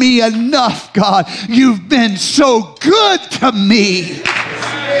done for me enough, God. You've been so good to me.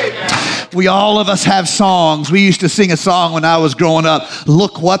 All of us have songs. We used to sing a song when I was growing up.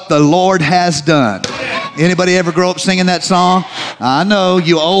 Look what the Lord has done. Anybody ever grow up singing that song? I know,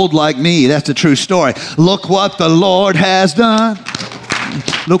 you old like me. That's a true story. Look what the Lord has done.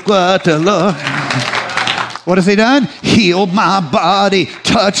 Look what the Lord... What has he done? Healed my body,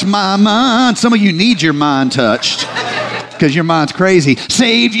 touched my mind. Some of you need your mind touched because your mind's crazy.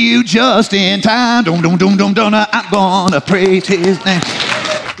 Saved you just in time. I'm gonna praise his name.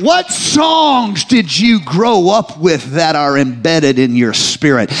 What songs did you grow up with that are embedded in your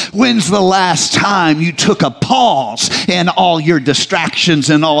spirit? When's the last time you took a pause in all your distractions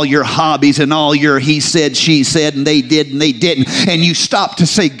and all your hobbies and all your he said, she said, and they did and they didn't, and you stopped to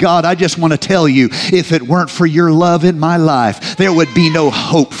say, God, I just want to tell you, if it weren't for your love in my life, there would be no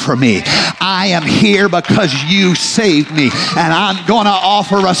hope for me. I am here because you saved me, and I'm going to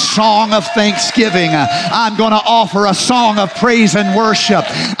offer a song of thanksgiving. I'm going to offer a song of praise and worship.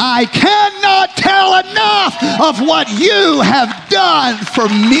 I cannot tell enough of what you have done for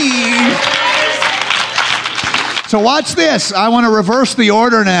me. So watch this. I want to reverse the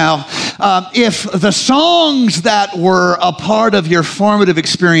order now. If the songs that were a part of your formative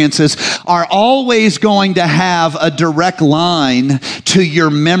experiences are always going to have a direct line to your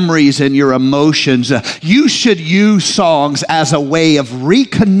memories and your emotions, you should use songs as a way of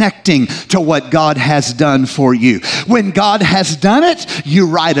reconnecting to what God has done for you. When God has done it, you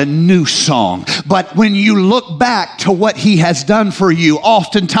write a new song. But when you look back to what He has done for you,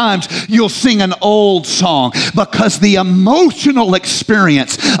 oftentimes you'll sing an old song because the emotional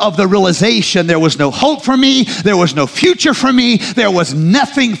experience of the realization there was no hope for me, there was no future for me, there was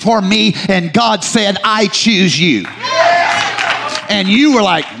nothing for me, and God said, I choose you. And you were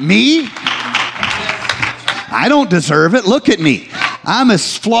like, me? I don't deserve it. Look at me. I'm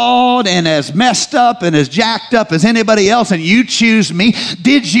as flawed and as messed up and as jacked up as anybody else, and you choose me.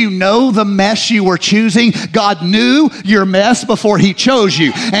 Did you know the mess you were choosing? God knew your mess before He chose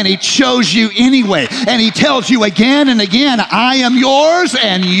you, and He chose you anyway. And He tells you again and again, I am yours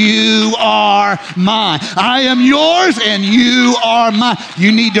and you are mine. I am yours and you are mine.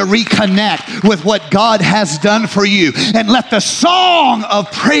 You need to reconnect with what God has done for you, and let the song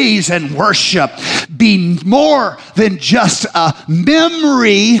of praise and worship be more than just a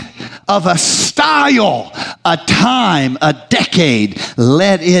memory of a style, a time, a decade.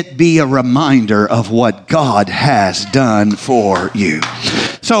 Let it be a reminder of what God has done for you.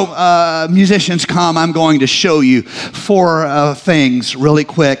 So, musicians, come. I'm going to show you 4 things really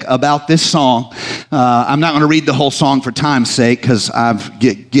quick about this song. I'm not going to read the whole song for time's sake, because I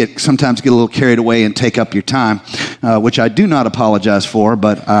sometimes get a little carried away and take up your time, which I do not apologize for,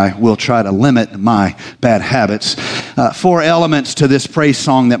 but I will try to limit my bad habits. 4 elements to this praise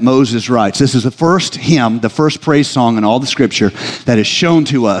song that Moses writes. This is the first hymn, the first praise song in all the Scripture that is shown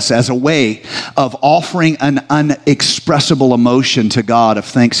to us as a way of offering an unexpressible emotion to God of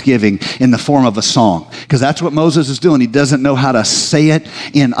thanksgiving in the form of a song. Because that's what Moses is doing. He doesn't know how to say it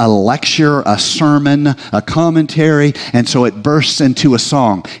in a lecture, a sermon, a commentary, and so it bursts into a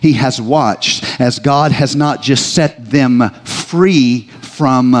song. He has watched as God has not just set them free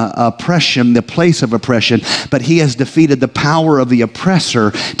from oppression, the place of oppression, but He has defeated the power of the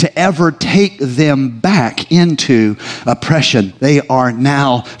oppressor to ever take them back into oppression. They are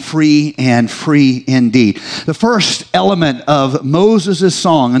now free, and free indeed. The first element of Moses'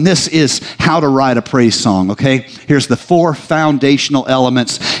 song, and this is how to write a praise song, okay? Here's the 4 foundational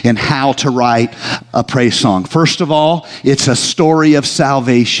elements in how to write a praise song. First of all, it's a story of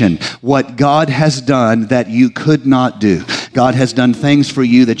salvation. What God has done that you could not do. God has done things for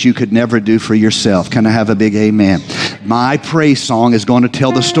you that you could never do for yourself. Can I have a big amen? My praise song is going to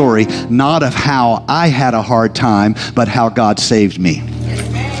tell the story not of how I had a hard time, but how God saved me.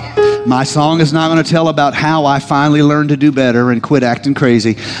 My song is not going to tell about how I finally learned to do better and quit acting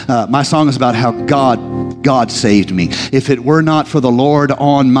crazy. My song is about how God saved me. If it were not for the Lord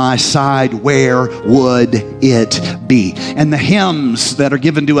on my side, where would it be? And the hymns that are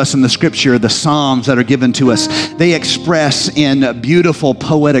given to us in the Scripture, the Psalms that are given to us, they express in beautiful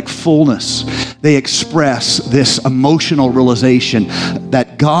poetic fullness. They express this emotional realization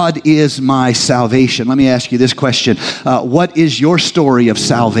that God is my salvation. Let me ask you this question. What is your story of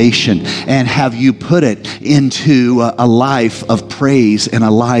salvation? And have you put it into a life of praise and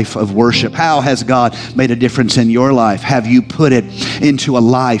a life of worship? How has God made a difference in your life? Have you put it into a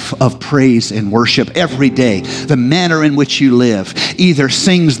life of praise and worship every day? The manner in which you live either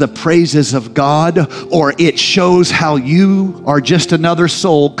sings the praises of God, or it shows how you are just another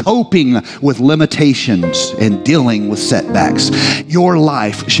soul coping with limitations and dealing with setbacks. Your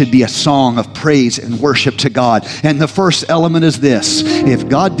life should be a song of praise and worship to God. And the first element is this: if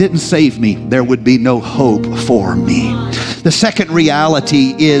God didn't save me, there would be no hope for me. The second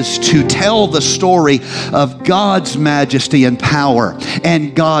reality is to tell the story of God's majesty and power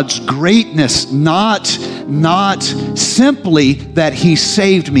and God's greatness, not not simply that he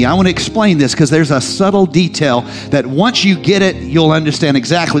saved me. I want to explain this because there's a subtle detail that once you get it, you'll understand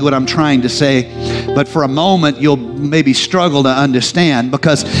exactly what I'm trying to say. But for a moment, you'll maybe struggle to understand,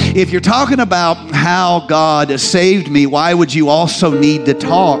 because if you're talking about how God saved me, why would you also need to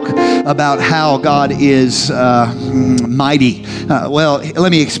talk about how God is mighty? Well,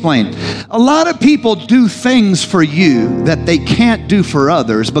 let me explain. A lot of people do things for you that they can't do for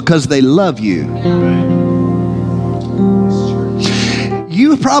others because they love you.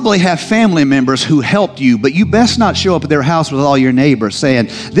 You probably have family members who helped you, but you best not show up at their house with all your neighbors saying,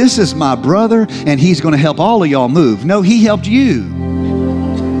 "This is my brother and he's going to help all of y'all move." No, he helped you.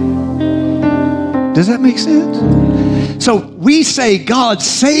 Does that make sense? So we say God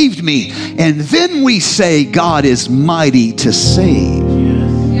saved me, and then we say God is mighty to save.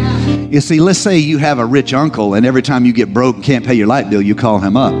 You see, let's say you have a rich uncle, and every time you get broke and can't pay your light bill, you call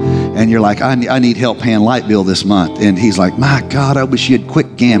him up. And you're like, I need help paying light bill this month. And he's like, "My God, I wish you'd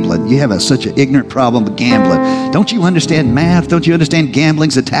quit gambling. You have such an ignorant problem with gambling. Don't you understand math? Don't you understand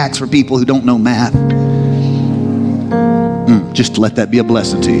gambling's a tax for people who don't know math?" Just let that be a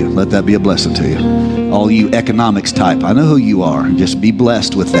blessing to you. Let that be a blessing to you. All you economics type, I know who you are. Just be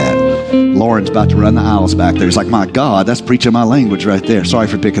blessed with that. Lauren's about to run the aisles back there. He's like, "My God, that's preaching my language right there." Sorry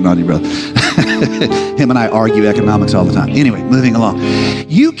for picking on you, brother. Him and I argue economics all the time. Anyway, moving along.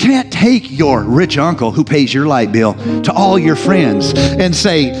 You can't take your rich uncle who pays your light bill to all your friends and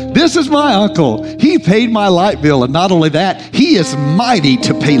say, "This is my uncle. He paid my light bill. And not only that, he is mighty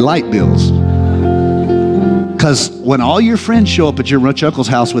to pay light bills." Because when all your friends show up at your rich uncle's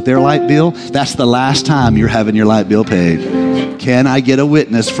house with their light bill, that's the last time you're having your light bill paid. Can I get a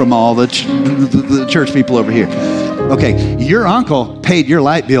witness from all the church people over here? Okay, your uncle paid your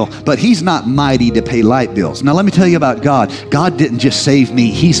light bill, but he's not mighty to pay light bills. Now let me tell you about God. God didn't just save me,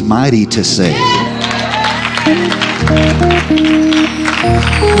 he's mighty to save.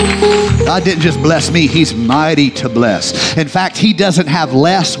 God didn't just bless me, he's mighty to bless. In fact, he doesn't have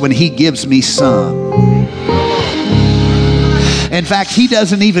less when he gives me some. In fact, he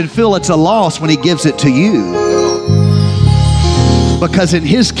doesn't even feel it's a loss when he gives it to you. Because in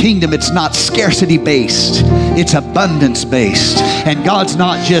his kingdom, it's not scarcity-based, it's abundance-based. And God's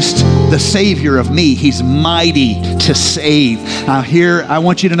not just the savior of me, he's mighty to save. Now here, I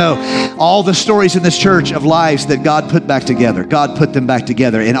want you to know, all the stories in this church of lives that God put back together, God put them back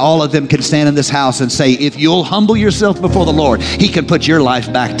together. And all of them can stand in this house and say, if you'll humble yourself before the Lord, he can put your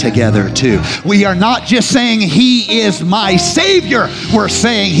life back together too. We are not just saying he is my savior, we're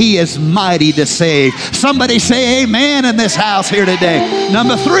saying he is mighty to save. Somebody say amen in this house here today.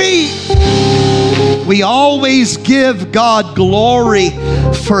 Number 3, we always give God glory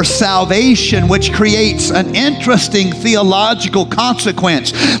for salvation, which creates an interesting theological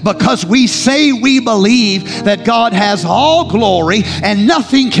consequence, because we say we believe that God has all glory and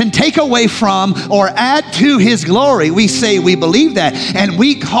nothing can take away from or add to his glory. We say we believe that, and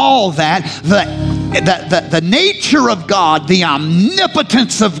we call that the nature of God, the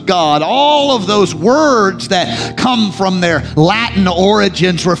omnipotence of God, all of those words that come from their Latin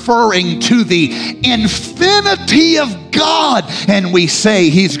origins referring to the infinity of God. And we say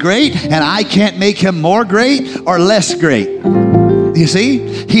he's great and I can't make him more great or less great. You see,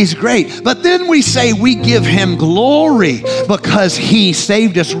 he's great. But then we say we give him glory because he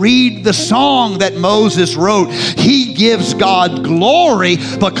saved us. Read the song that Moses wrote. He gives God glory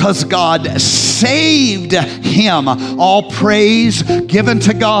because God saved him. All praise given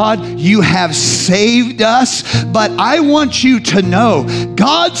to God. You have saved us. But I want you to know,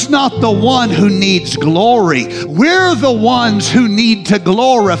 God's not the one who needs glory. We're the ones who need to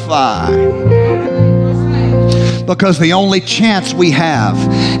glorify. Because the only chance we have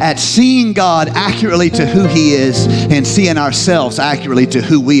at seeing God accurately to who he is and seeing ourselves accurately to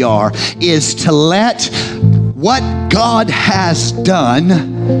who we are is to let what God has done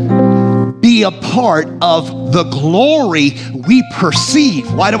be a part of the glory we perceive.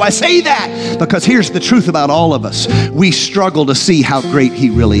 Why do I say that? Because here's the truth about all of us. We struggle to see how great he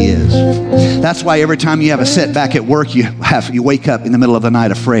really is. That's why every time you have a setback at work, you wake up in the middle of the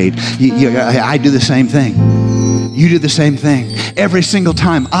night afraid. I do the same thing. You do the same thing. Every single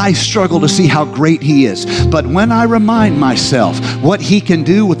time I struggle to see how great he is. But when I remind myself what he can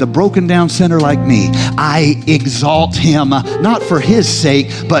do with a broken down sinner like me, I exalt him, not for his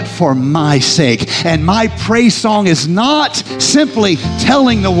sake, but for my sake. And my praise song is not simply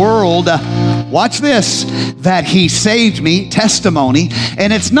telling the world watch this, that he saved me, testimony.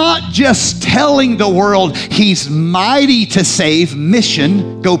 And it's not just telling the world he's mighty to save,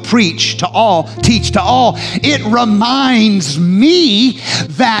 mission, go preach to all, teach to all. It reminds me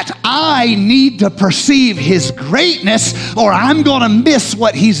that I need to perceive his greatness or I'm going to miss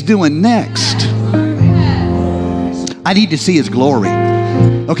what he's doing next. I need to see his glory.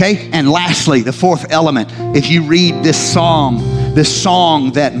 Okay? And lastly, the fourth element, if you read this song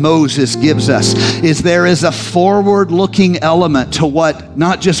that Moses gives us, is there is a forward-looking element to what,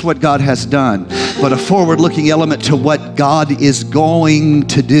 not just what God has done, but a forward-looking element to what God is going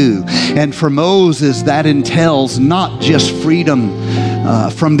to do. And for Moses, that entails not just freedom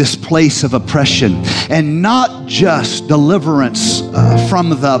from this place of oppression, and not just deliverance from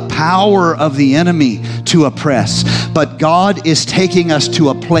the power of the enemy to oppress, but God is taking us to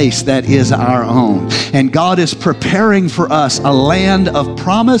a place that is our own. And God is preparing for us a land of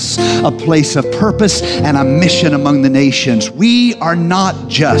promise, a place of purpose, and a mission among the nations. We are not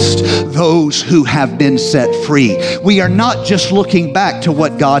just those who have been set free. We are not just looking back to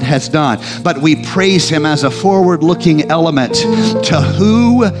what God has done, but we praise him as a forward-looking element to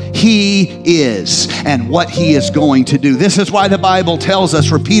who he is and what he is going to do. This is why the Bible tells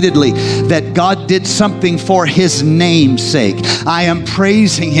us repeatedly that God did something for his name's sake. I am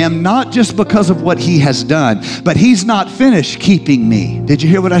praising him not just because of what he has done, but he's not finished keeping me. Did you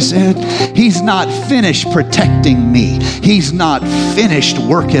hear what I said? He's not finished protecting me. He's not finished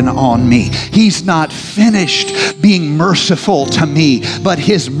working on me. He's not finished being merciful to me, but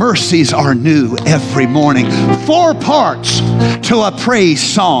his mercies are new every morning. 4 parts to a praise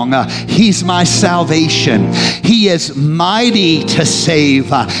song. He's my salvation. He is mighty to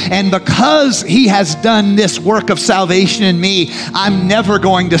save. And because he has done this work of salvation in me, I'm never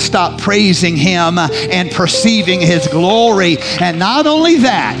going to stop praising him and perceiving his glory. And not only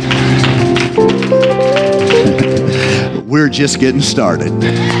that, we're just getting started.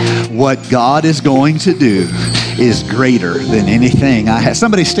 What God is going to do is greater than anything I have.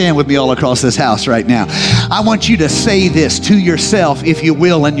 Somebody stand with me all across this house right now. I want you to say this to yourself, if you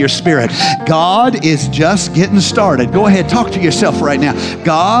will, in your spirit. God is just getting started. Go ahead, talk to yourself right now.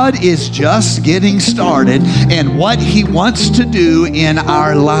 God is just getting started in what he wants to do in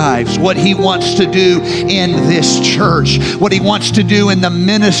our lives, what he wants to do in this church, what he wants to do in the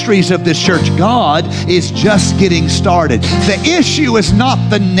ministries of this church. God is just getting started. The issue is not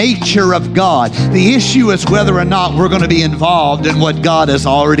the nature of God. The issue is whether or not we're going to be involved in what God has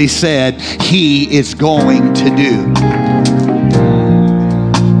already said he is going to do.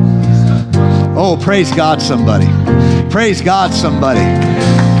 Oh, praise God, somebody. Praise God, somebody.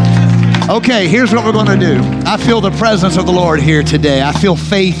 Okay, here's what we're going to do. I feel the presence of the Lord here today. I feel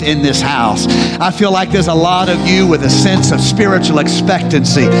faith in this house. I feel like there's a lot of you with a sense of spiritual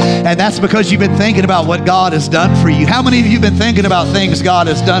expectancy. And that's because you've been thinking about what God has done for you. How many of you have been thinking about things God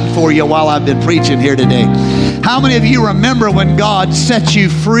has done for you while I've been preaching here today? How many of you remember when God set you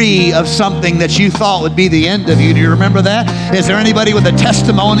free of something that you thought would be the end of you? Do you remember that? Is there anybody with a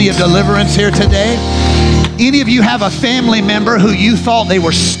testimony of deliverance here today? Any of you have a family member who you thought they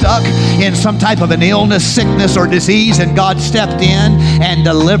were stuck in some type of an illness, sickness, or disease, and God stepped in and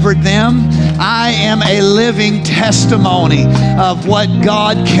delivered them? I am a living testimony of what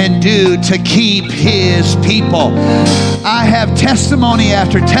God can do to keep his people. I have testimony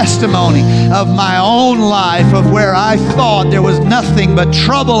after testimony of my own life of where I thought there was nothing but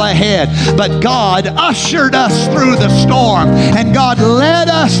trouble ahead, but God ushered us through the storm, and God led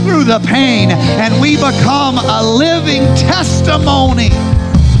us through the pain, and we become a living testimony.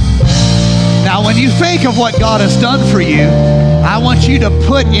 Now, when you think of what God has done for you, I want you to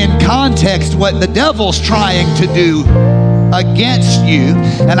put in context what the devil's trying to do against you,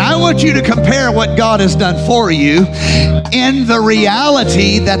 and I want you to compare what God has done for you in the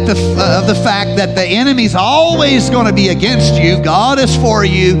reality that the fact that the enemy's always going to be against you. God is for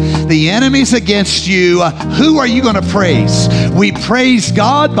you, the enemy's against you. Who are you going to praise? We praise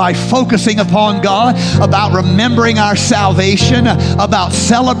God by focusing upon God, about remembering our salvation, about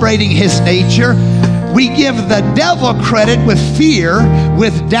celebrating his nature. We give the devil credit with fear,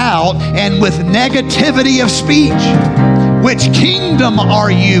 with doubt, and with negativity of speech. Which kingdom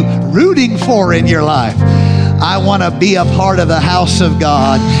are you rooting for in your life? I want to be a part of the house of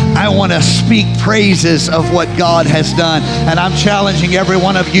God. I want to speak praises of what God has done. And I'm challenging every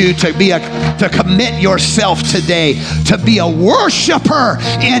one of you to commit yourself today to be a worshiper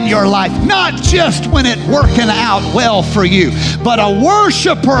in your life. Not just when it's working out well for you, but a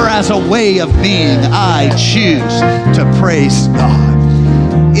worshiper as a way of being. I choose to praise God.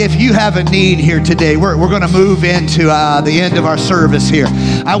 if you have a need here today, we're going to move into the end of our service here.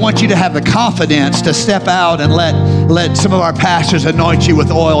 I want you to have the confidence to step out and let some of our pastors anoint you with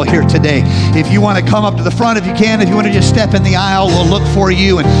oil here today. If you want to come up to the front, if you can. If you want to just step in the aisle, we'll look for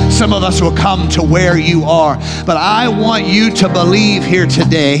you, and some of us will come to where you are. But I want you to believe here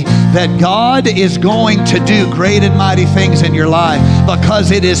today that God is going to do great and mighty things in your life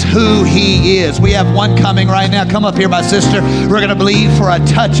because it is who He is. We have one coming right now. Come up here, my sister. We're going to believe for a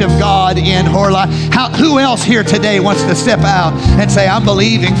touch of God in her life. Who else here today wants to step out and say, I'm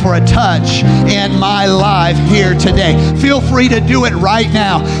believing for a touch in my life here today? Feel free to do it right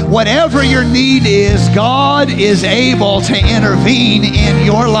now. Whatever your need is, God is able to intervene in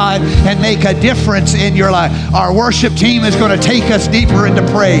your life and make a difference in your life. Our worship team is going to take us deeper into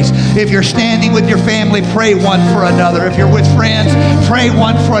praise. If you're standing with your family, pray one for another. If you're with friends, pray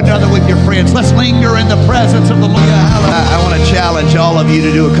one for another with your friends. Let's linger in the presence of the Lord. I want to challenge all of you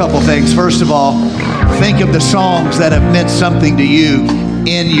to do a couple things. First of all, think of the songs that have meant something to you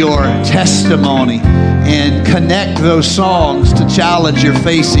in your testimony and connect those songs to challenge you're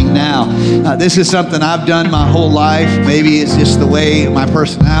facing now. This is something I've done my whole life. Maybe it's just the way my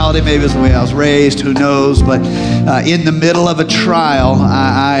personality, maybe it's the way I was raised, who knows, but in the middle of a trial,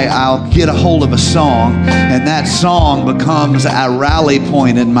 I'll get a hold of a song, and that song becomes a rally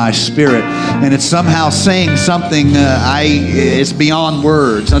point in my spirit, and it's somehow saying something it's beyond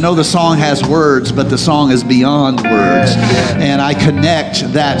words. I know the song has words, but the song is beyond words, and I connect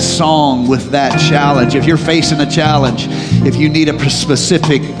that song with that challenge. If you're facing a challenge, if you need a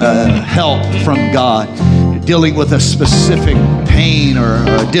specific help from God, dealing with a specific pain or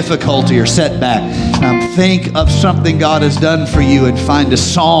difficulty or setback, think of something God has done for you and find a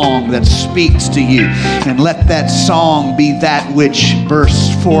song that speaks to you, and let that song be that which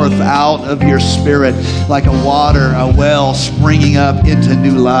bursts forth out of your spirit like a well springing up into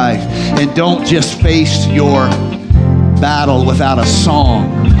new life. And don't just face your battle without a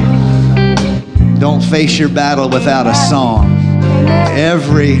song. Don't face your battle without a song.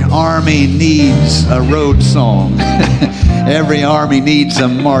 Every army needs a road song. Every army needs a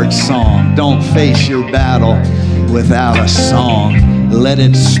march song. Don't face your battle without a song. Let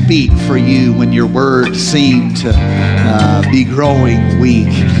it speak for you when your words seem to be growing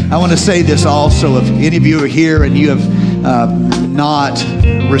weak. I want to say this also. If any of you are here and you have not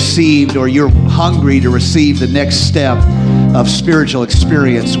received, or you're hungry to receive the next step of spiritual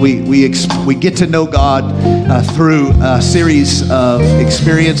experience, we get to know God through a series of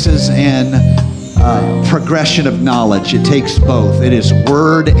experiences and progression of knowledge. It takes both. It is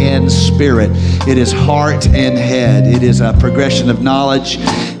word and spirit. It is heart and head. It is a progression of knowledge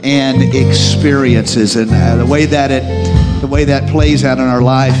and experiences. And the way that plays out in our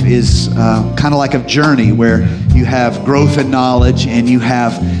life is kind of like a journey where you have growth in knowledge and you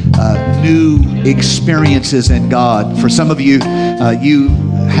have new experiences in God. For some of you, you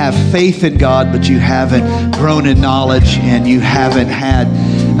have faith in God, but you haven't grown in knowledge and you haven't had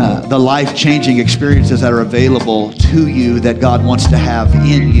the life-changing experiences that are available to you that God wants to have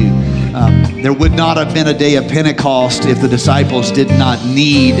in you. There would not have been a day of Pentecost if the disciples did not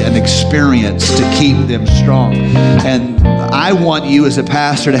need an experience to keep them strong. And I want you as a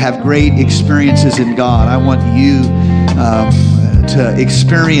pastor to have great experiences in God. I want you to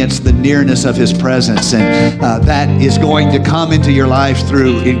experience the nearness of His presence, and that is going to come into your life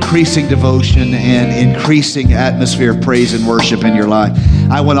through increasing devotion and increasing atmosphere of praise and worship in your life.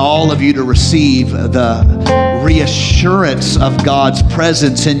 I want all of you to receive the reassurance of God's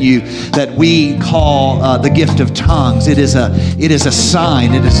presence in you that we call the gift of tongues. It is a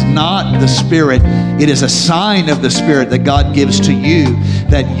sign. It is not the Spirit. It is a sign of the Spirit that God gives to you,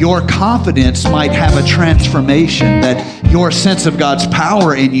 that your confidence might have a transformation, that your sense of God's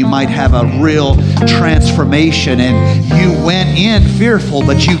power in you might have a real transformation, and you went in fearful,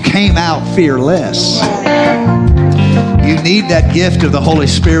 but you came out fearless. You need that gift of the Holy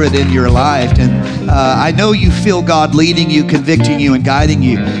Spirit in your life. And I know you feel God leading you, convicting you, and guiding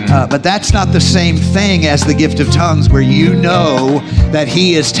you. But that's not the same thing as the gift of tongues, where you know that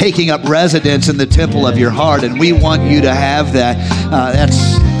He is taking up residence in the temple of your heart. And we want you to have that.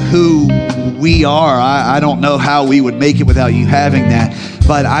 That's who we are. I don't know how we would make it without you having that.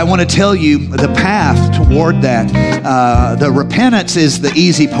 But I want to tell you the path toward that. The repentance is the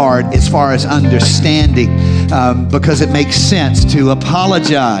easy part as far as understanding, because it makes sense to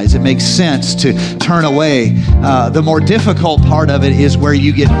apologize. It makes sense to turn away. The more difficult part of it is where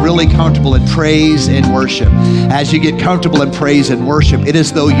you get really comfortable in praise and worship. As you get comfortable in praise and worship, it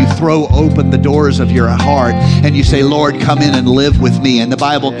is though you throw open the doors of your heart and you say, Lord, come in and live with me. And the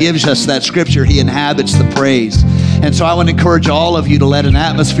Bible gives us that scripture, He inhabits the praise. And so I want to encourage all of you to let an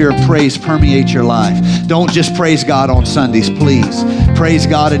atmosphere of praise permeate your life. Don't just praise God on Sundays, please. Praise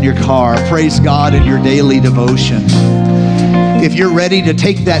God in your car. Praise God in your daily devotions. If you're ready to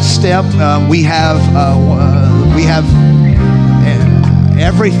take that step, we have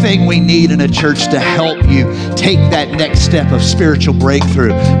everything we need in a church to help you take that next step of spiritual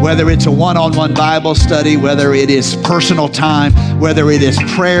breakthrough. Whether it's a one-on-one Bible study, whether it is personal time, whether it is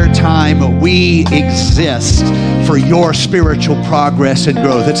prayer time, we exist for your spiritual progress and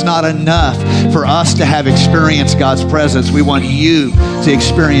growth. It's not enough for us to have experienced God's presence. We want you to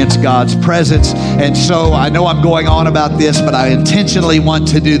experience God's presence. And so I know I'm going on about this, but I intentionally want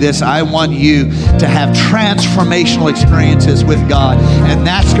to do this. I want you to have transformational experiences with God. And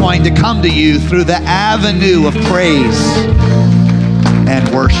that's going to come to you through the avenue of praise and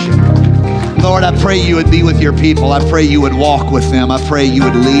worship. Lord, I pray you would be with your people. I pray you would walk with them. I pray you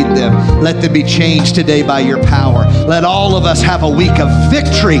would lead them. Let them be changed today by your power. Let all of us have a week of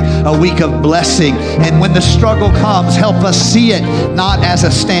victory, a week of blessing. And when the struggle comes, help us see it not as a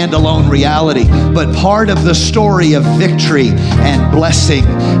standalone reality, but part of the story of victory and blessing.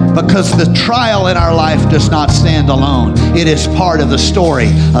 Because the trial in our life does not stand alone. It is part of the story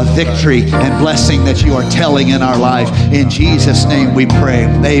of victory and blessing that you are telling in our life. In Jesus' name we pray.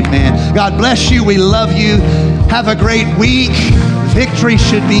 Amen. God bless you. We love you. Have a great week. Victory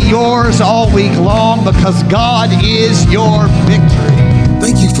should be yours all week long because God is your victory.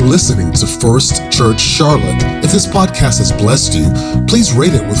 Thank you for listening to First Church Charlotte. If this podcast has blessed you, please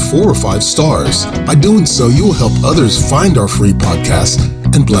rate it with 4 or 5 stars. By doing so, you will help others find our free podcast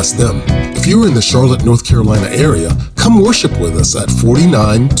and bless them. If you're in the Charlotte, North Carolina area, come worship with us at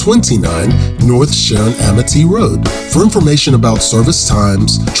 4929 North Sharon Amity Road. For information about service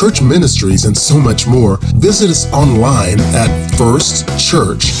times, church ministries, and so much more, visit us online at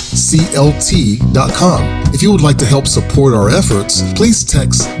firstchurchclt.com. If you would like to help support our efforts, please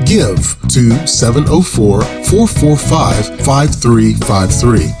text GIVE to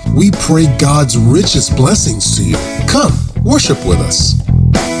 704-445-5353. We pray God's richest blessings to you. Come, worship with us.